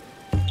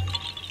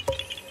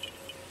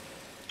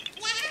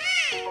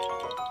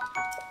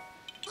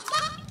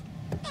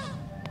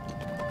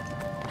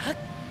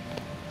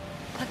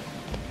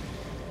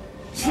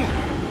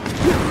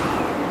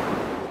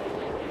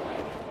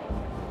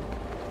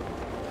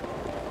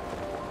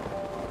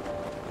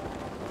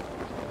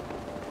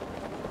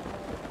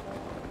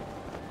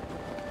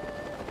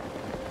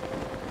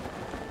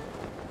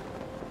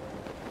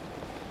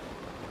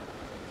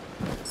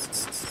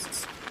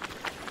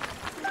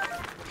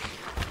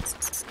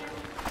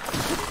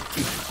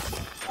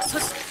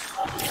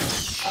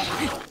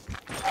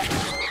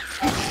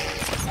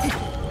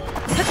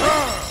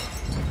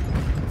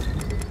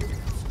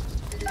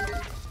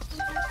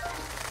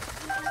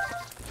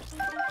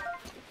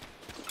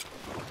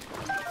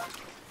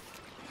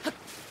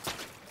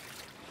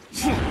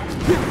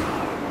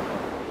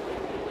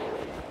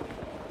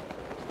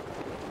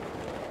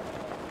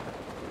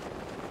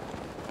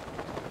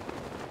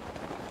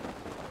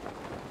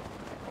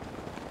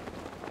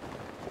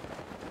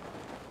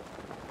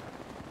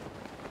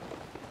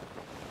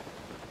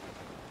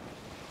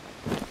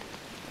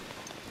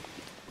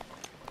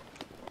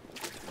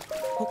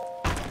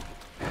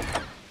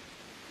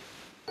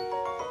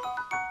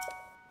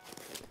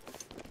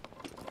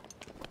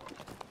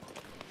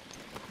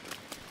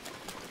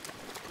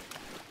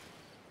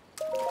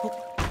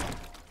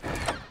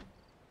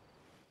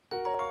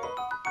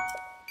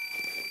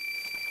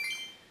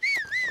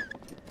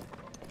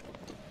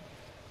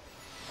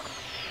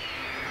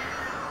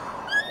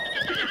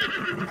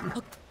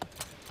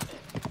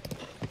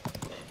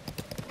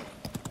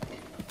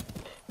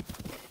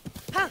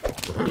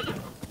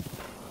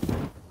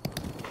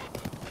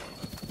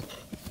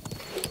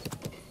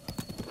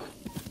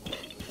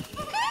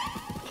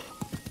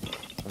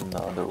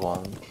 Another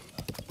one.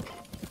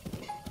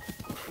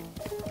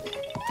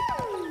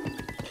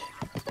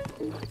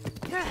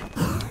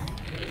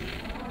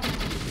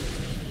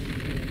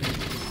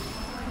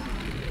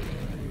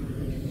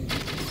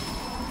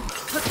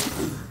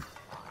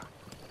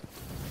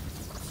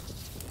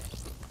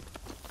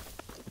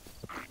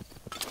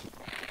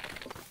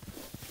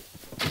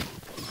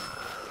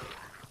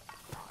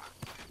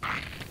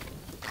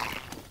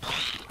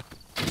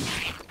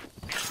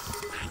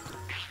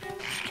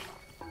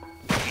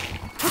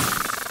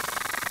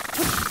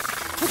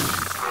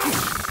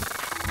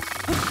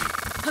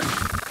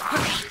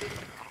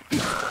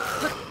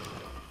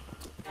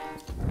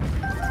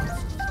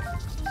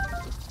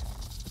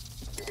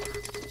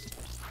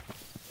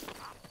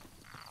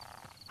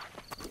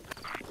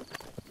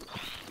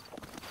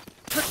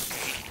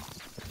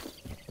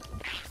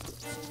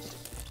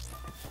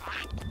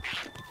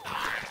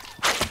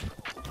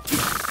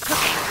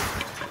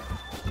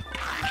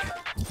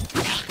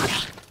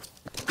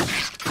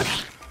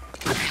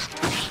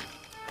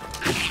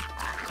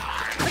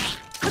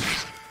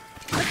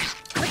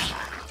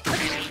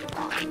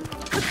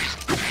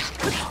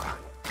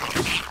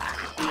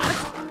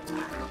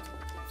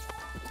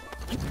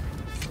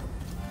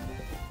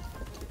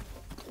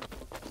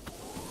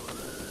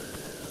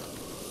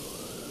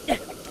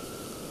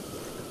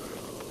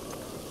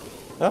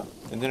 Oh,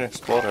 it didn't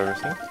explode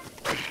everything.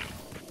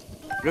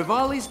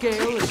 Rivali's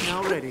Gale is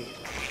now ready.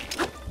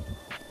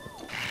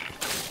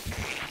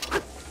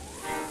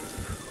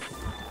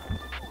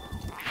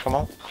 Come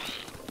on.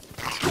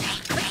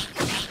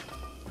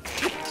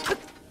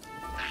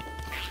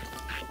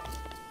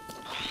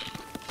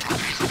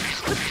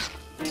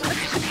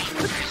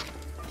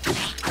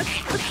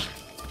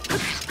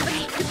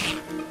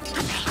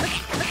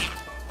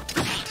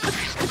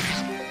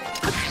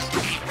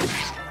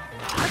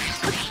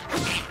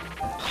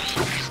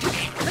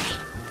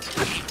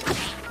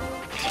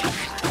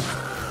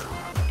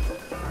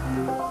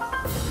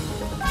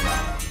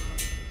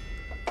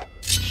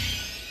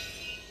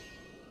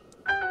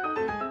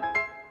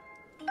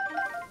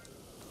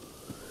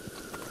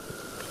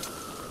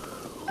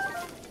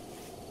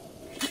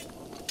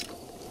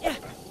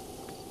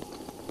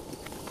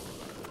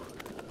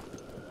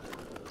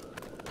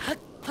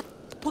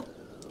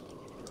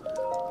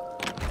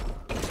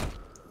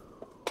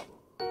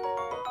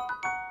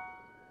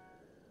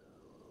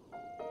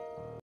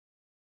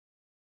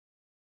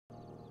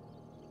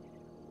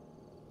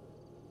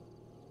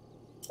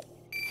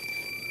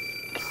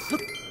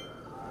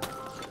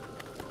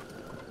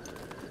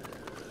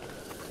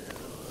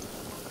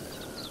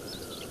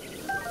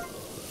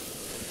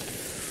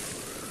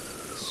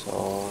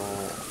 So,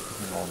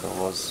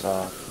 there was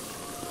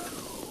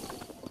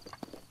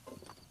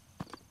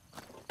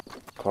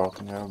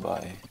cork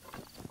nearby.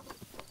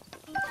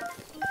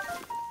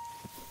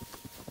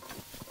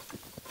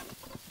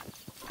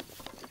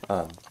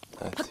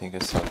 I think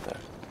it's up there.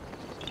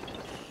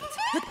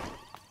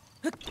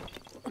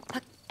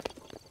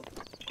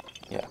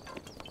 Yeah.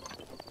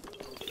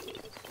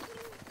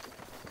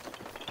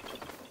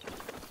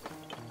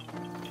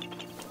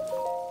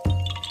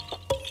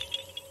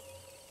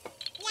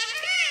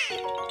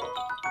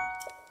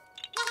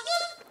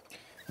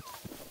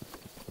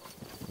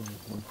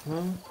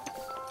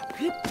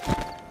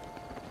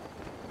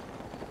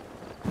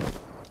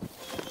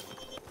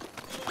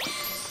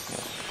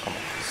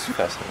 It's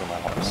faster than my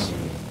horse.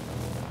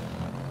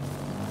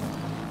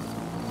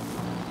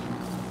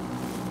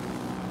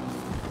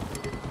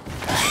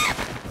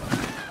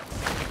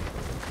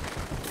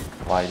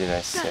 Why did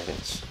I say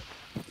it?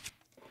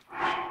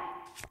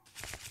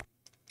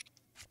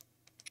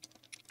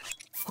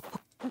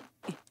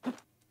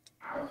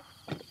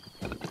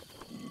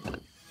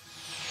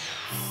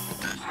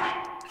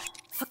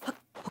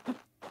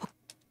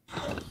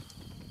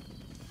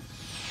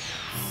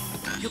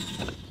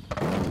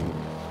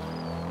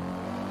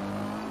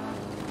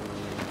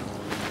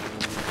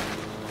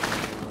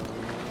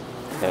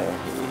 There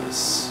he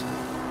is.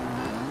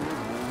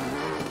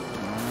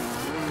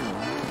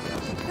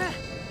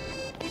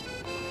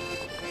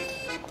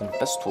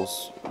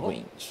 Tempestuous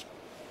wind.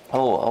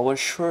 Oh, I was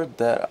sure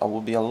that I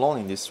would be alone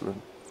in this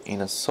room,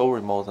 in a so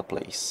remote a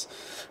place.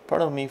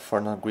 Pardon me for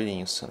not greeting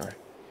you sooner.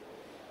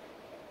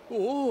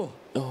 Oh,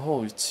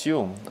 Oh, it's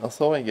you.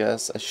 Although I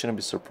guess I shouldn't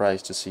be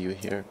surprised to see you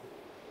here.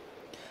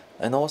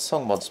 I know a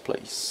song about this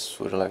place.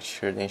 Would you like to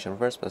share the ancient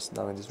verse best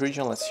known in this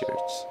region? Let's hear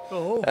it.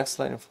 oh.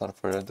 Excellent, without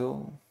further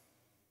ado.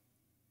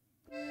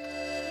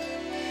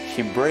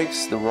 He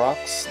breaks the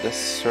rocks that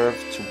serve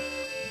to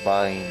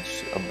bind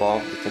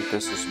above the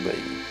tempestuous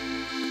bay.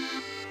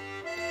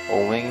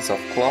 On wings of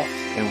cloth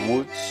and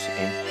wood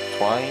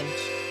entwined,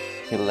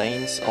 he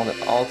leans on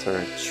the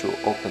altar to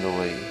open the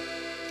way.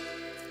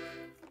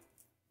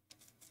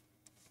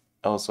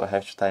 Also, I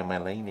have to tie my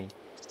laning.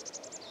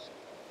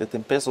 The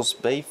tempestuous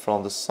bay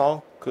from the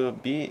song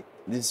could be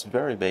this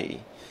very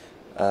bay.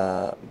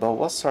 But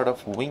what sort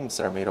of wings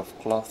are made of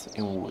cloth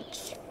and wood?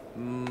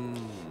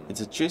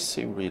 It's a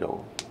juicy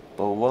riddle,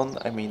 but one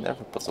I may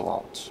never puzzle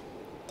out.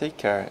 Take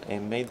care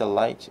and may the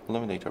light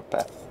illuminate your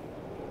path.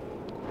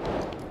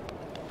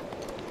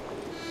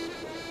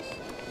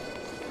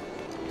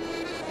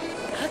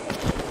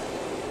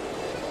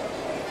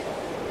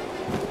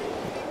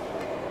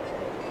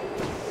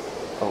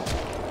 Oh.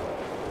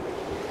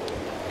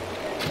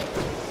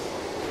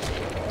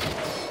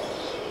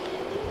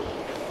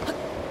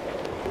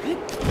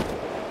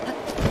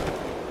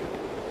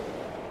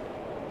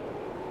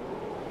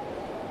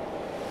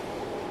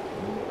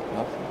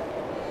 Nothing.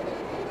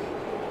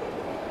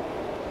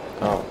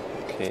 Oh,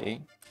 okay.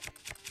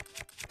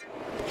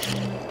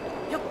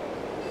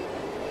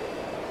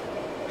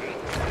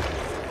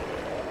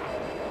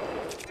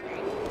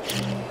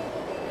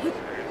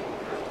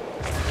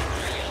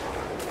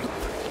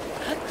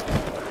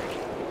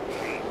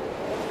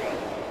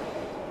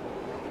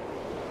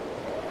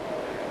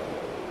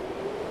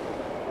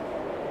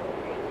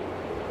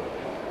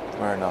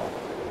 Where now?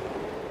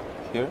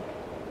 Here?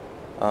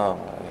 Oh,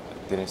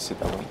 I didn't see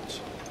the winch.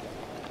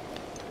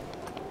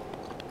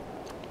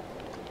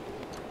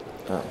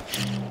 Oh.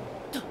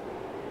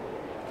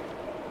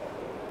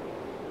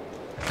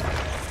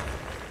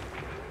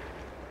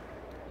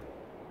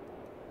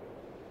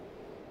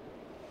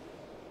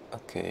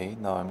 Okay,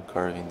 now I'm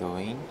curving the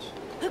winch.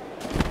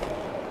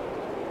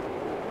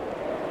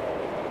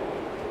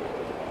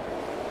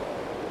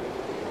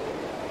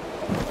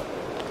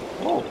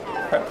 Oh,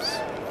 crabs.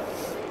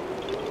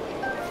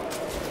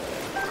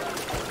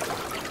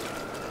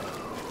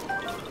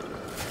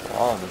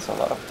 Oh, there's a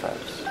lot of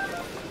crabs.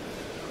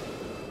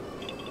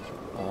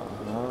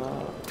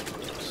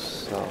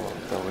 So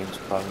the wind's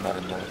probably not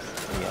enough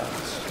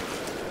yet.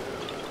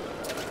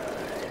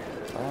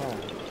 Oh,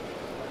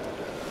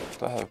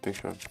 do I have a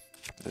picture of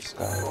this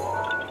guy?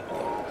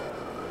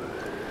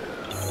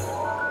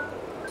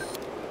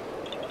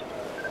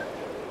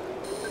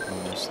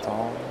 Yeah.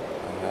 Stone,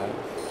 I have.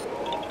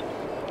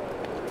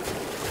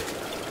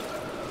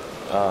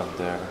 Ah,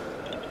 there.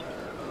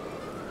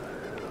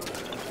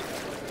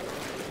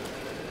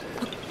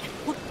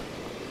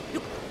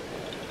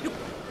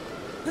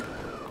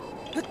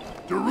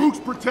 Daruk's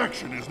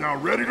protection is now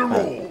ready to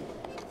roll.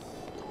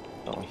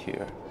 Oh,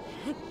 here.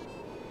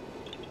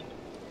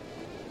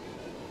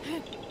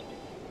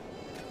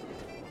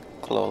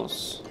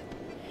 Close.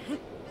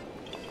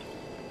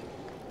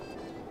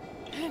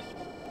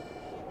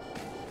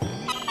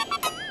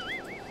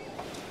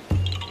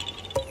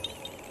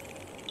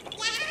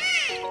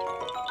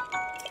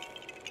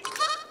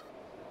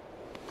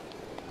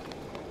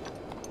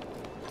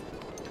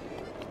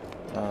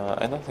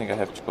 I don't think I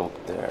have to go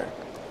there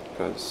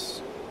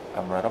because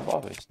I'm right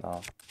above it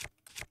now.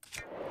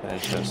 And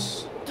it's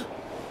just...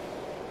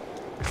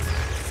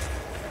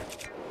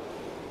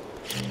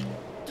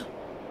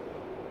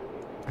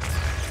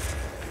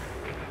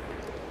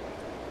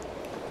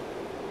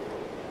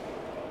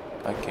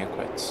 I can't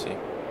quite see.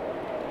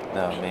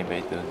 No, maybe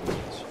I don't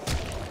need to.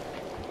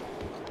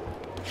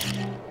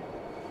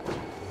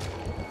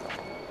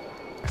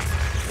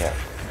 Yeah,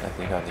 I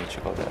think I need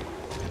to go there.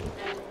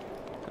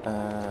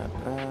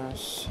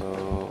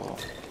 So...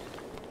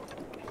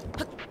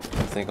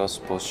 I think I was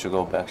supposed to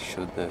go back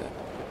to the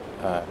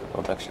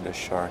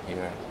shore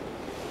here.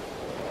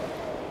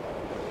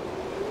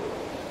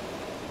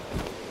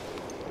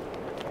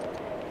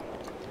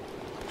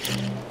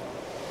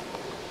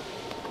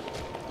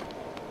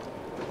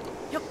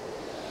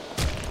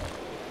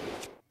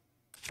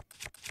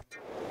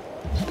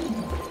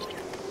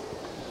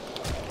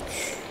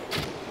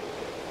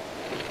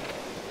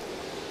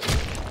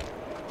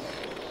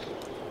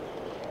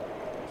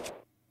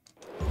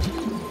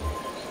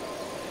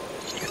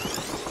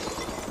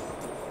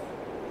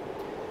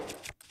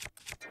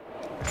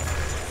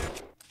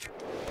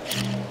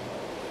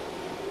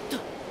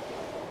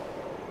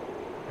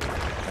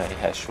 It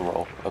has to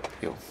roll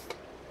uphill.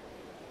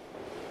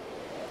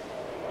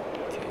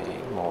 Okay,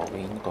 more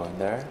wind going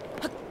there.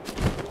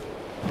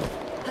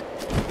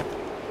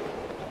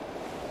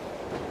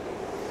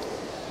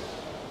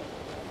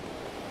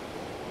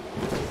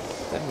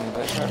 Damn, you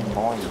guys are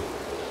annoying.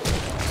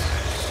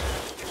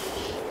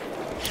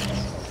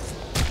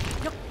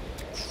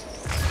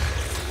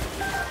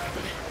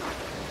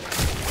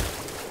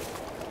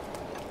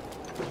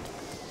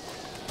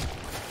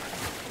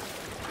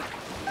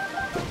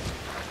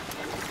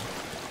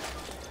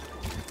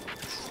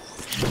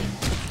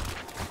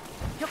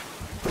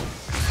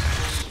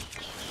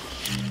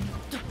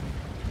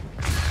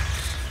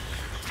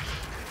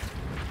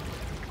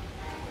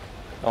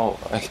 Oh,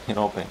 I can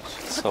open it.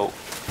 So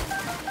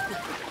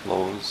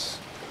close.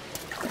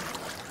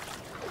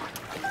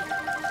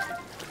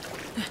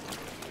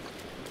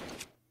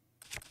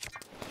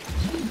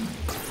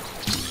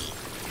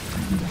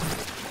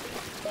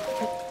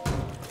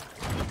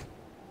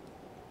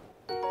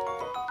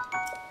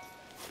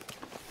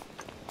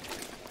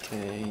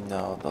 Okay,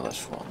 now the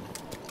last one.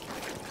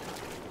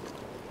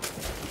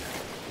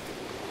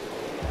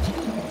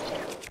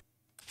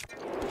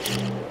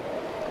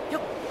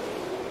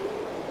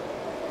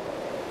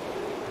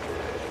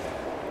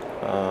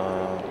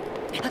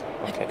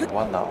 Okay,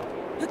 one now.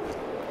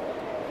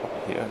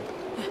 Up here.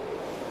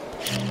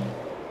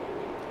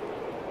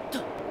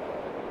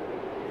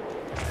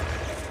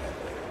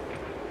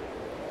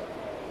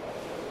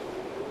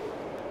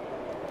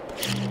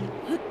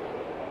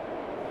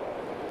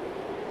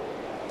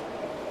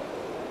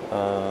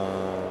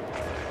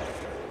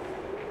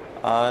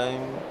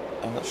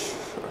 I'm not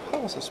sure how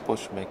was I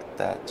supposed to make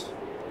that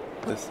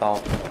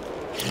without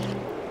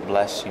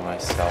blasting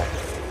myself.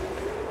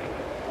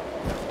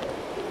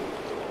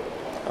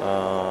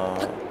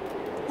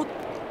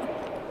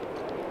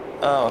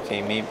 Oh,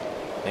 okay,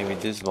 maybe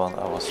this one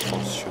I was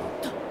supposed to.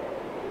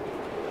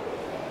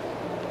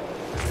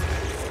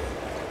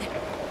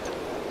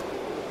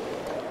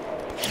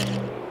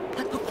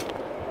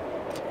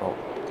 Oh.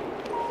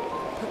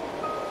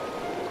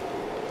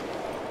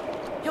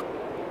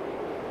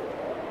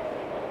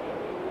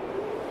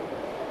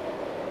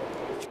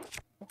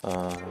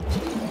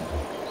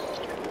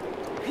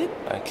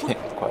 I can't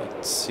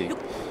quite see.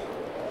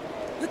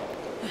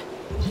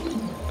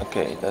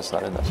 Okay, that's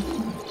not enough.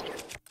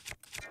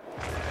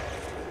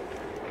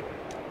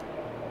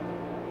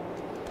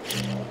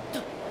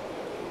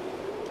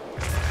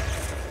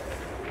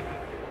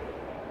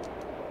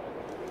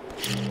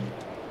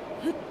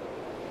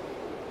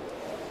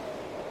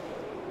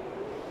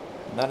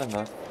 Not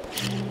enough.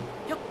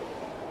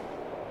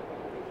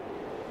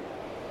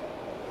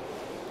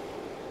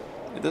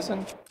 It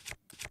doesn't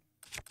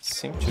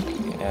seem to be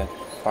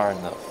far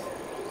enough.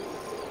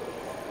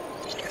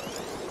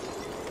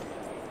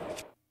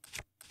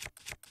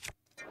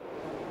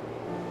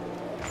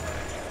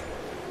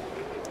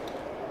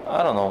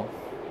 I don't know.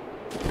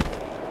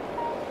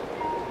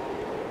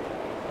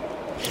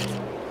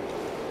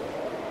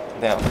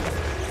 Damn.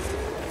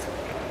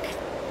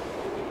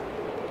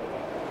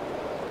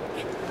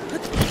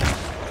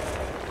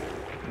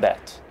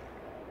 That.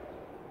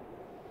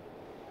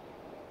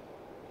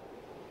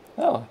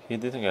 Oh, he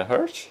didn't get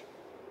hurt?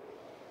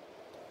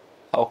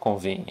 How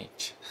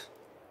convenient.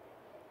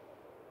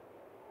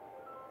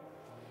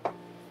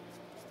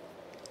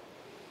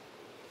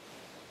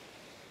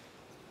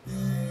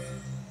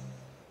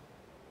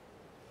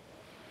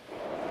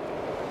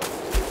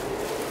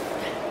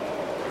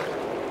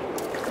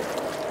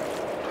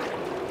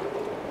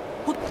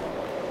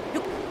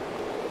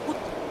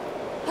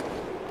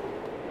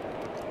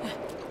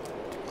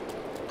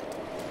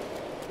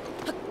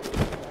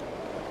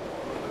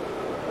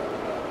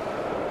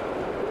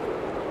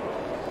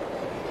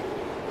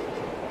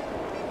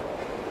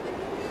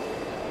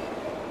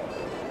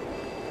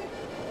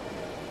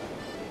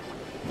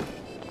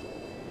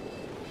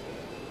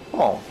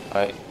 Oh,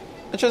 I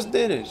just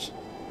did it.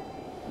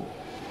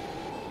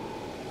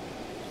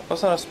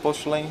 Wasn't I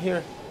supposed to land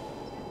here?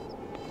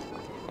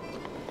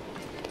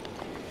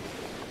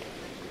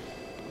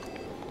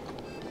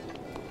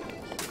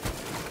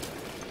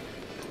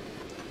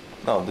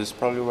 No, this is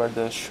probably where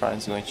the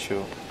shrine's going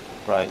to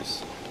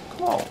rise.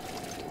 Come on.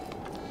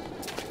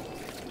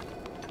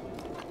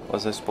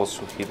 Was I supposed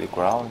to hit the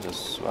ground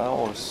as well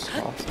or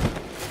something?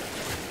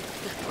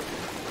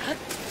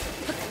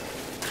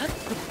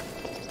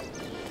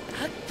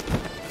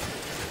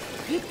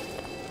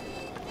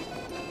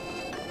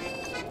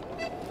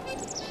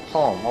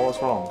 Oh, what was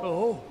wrong?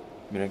 Oh.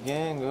 But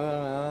again,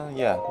 good.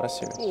 Yeah, let's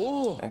hear it.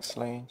 Oh.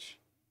 Excellent.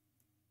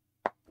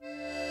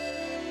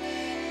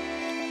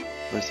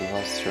 Where's the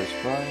last church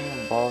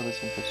running? Above the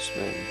simple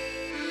display.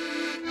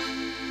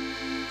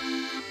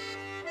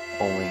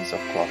 On wings of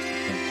cloth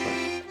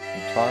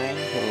implying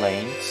the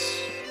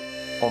lanes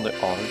on the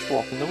others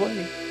walking the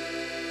way.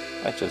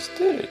 I just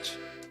did it.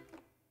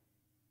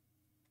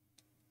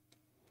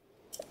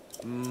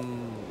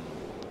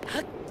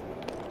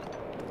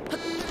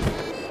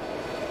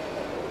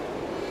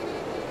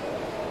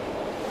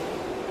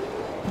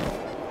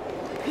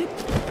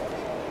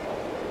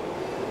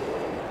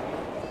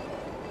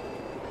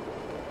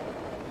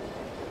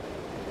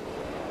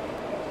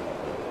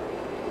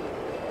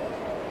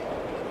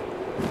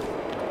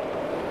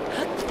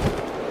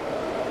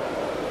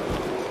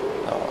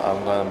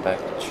 I'm going back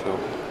to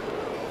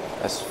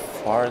as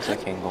far as I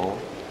can go.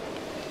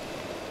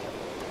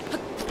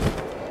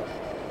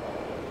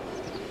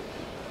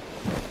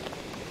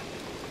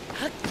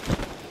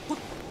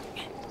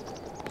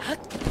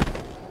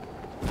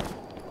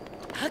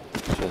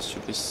 Just to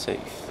be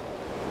safe.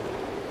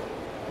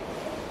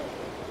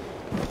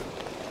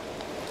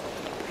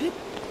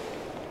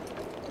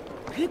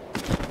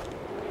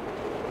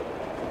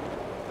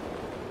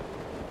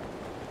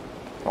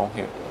 From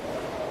here.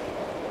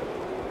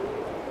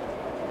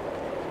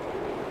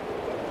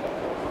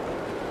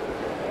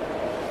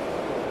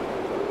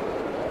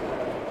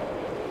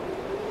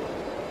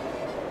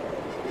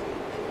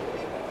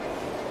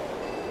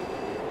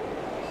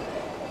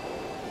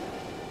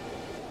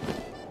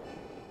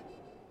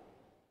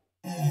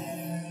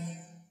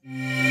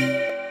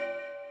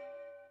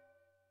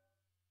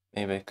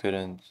 Maybe I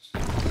couldn't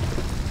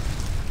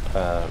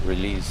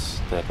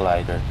release the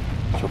glider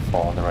to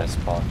fall on the right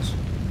spot.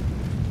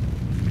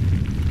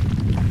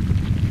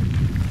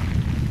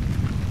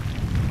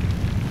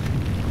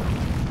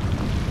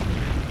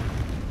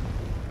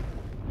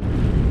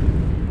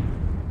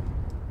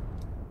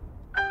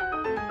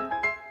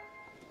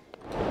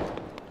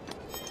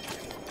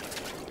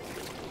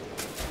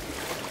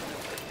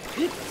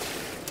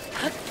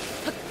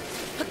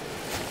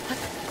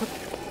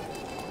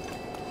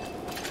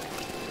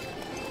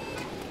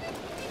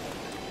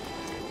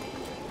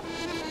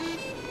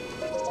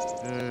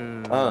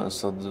 Ah,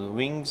 so the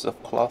wings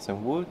of cloth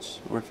and wood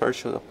refer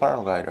to the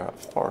paraglider,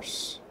 of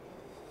course.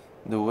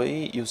 The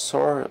way you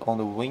soar on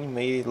the wing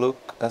made it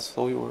look as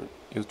though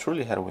you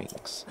truly had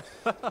wings.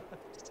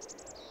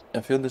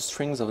 I feel the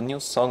strings of a new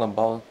song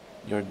about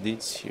your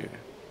deeds here.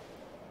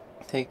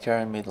 Take care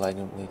and may light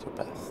illuminate your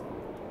path.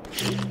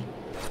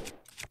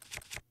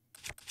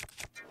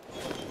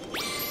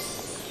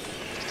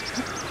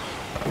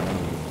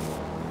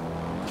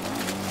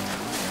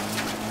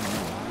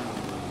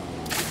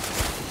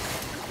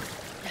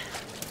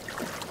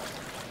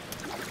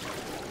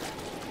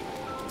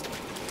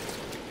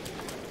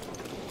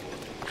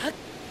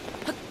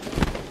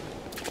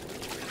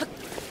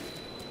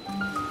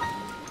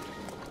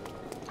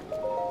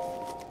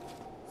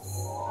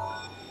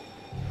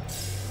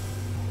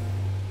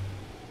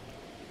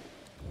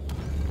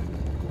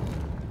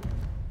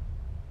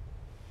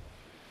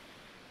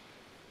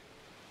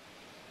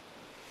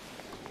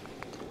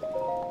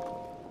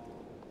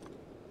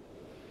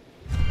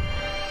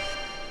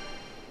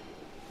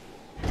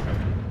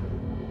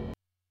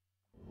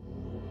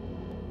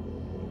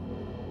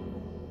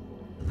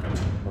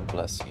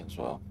 Blessing as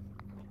well.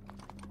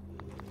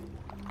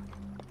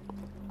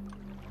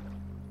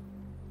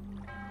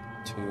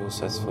 To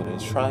sets for the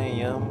shrine,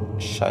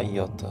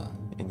 Shayota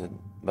in the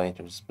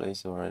banter's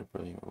place already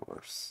proving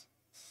worse.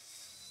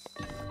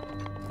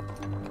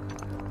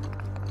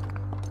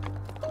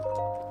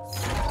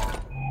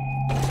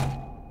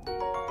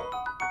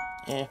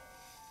 Yeah.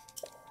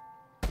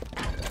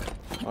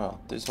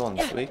 Well, this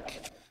one's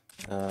weak.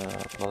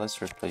 But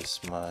let's replace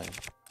my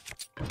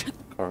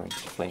current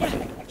flame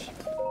damage.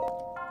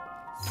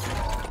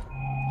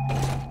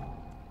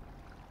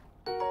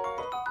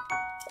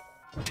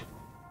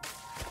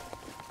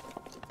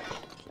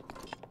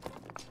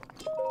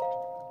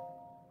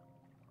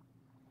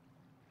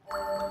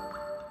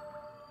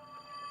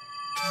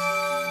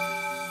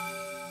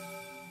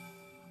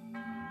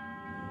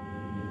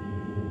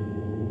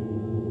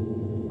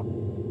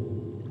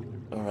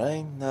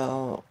 Alright,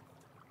 now...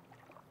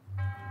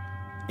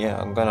 Yeah,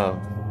 I'm gonna...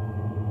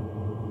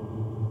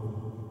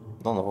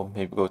 don't know,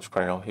 maybe go to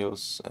Cardinal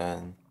Hills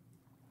and...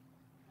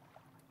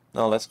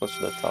 No, let's go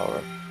to the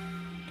tower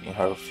in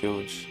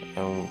Harrowfield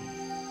and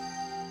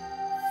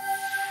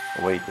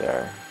wait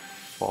there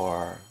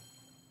for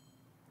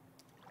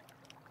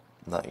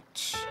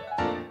night.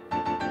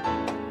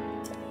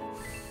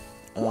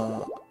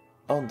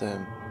 Oh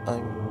damn,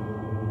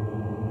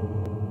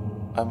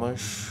 I'm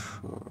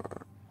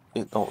unsure.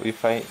 No,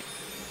 if I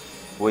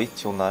wait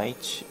till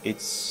night,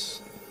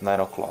 it's 9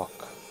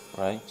 o'clock,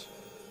 right?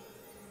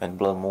 And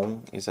Blood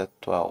Moon is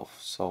at 12,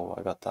 so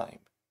I got time.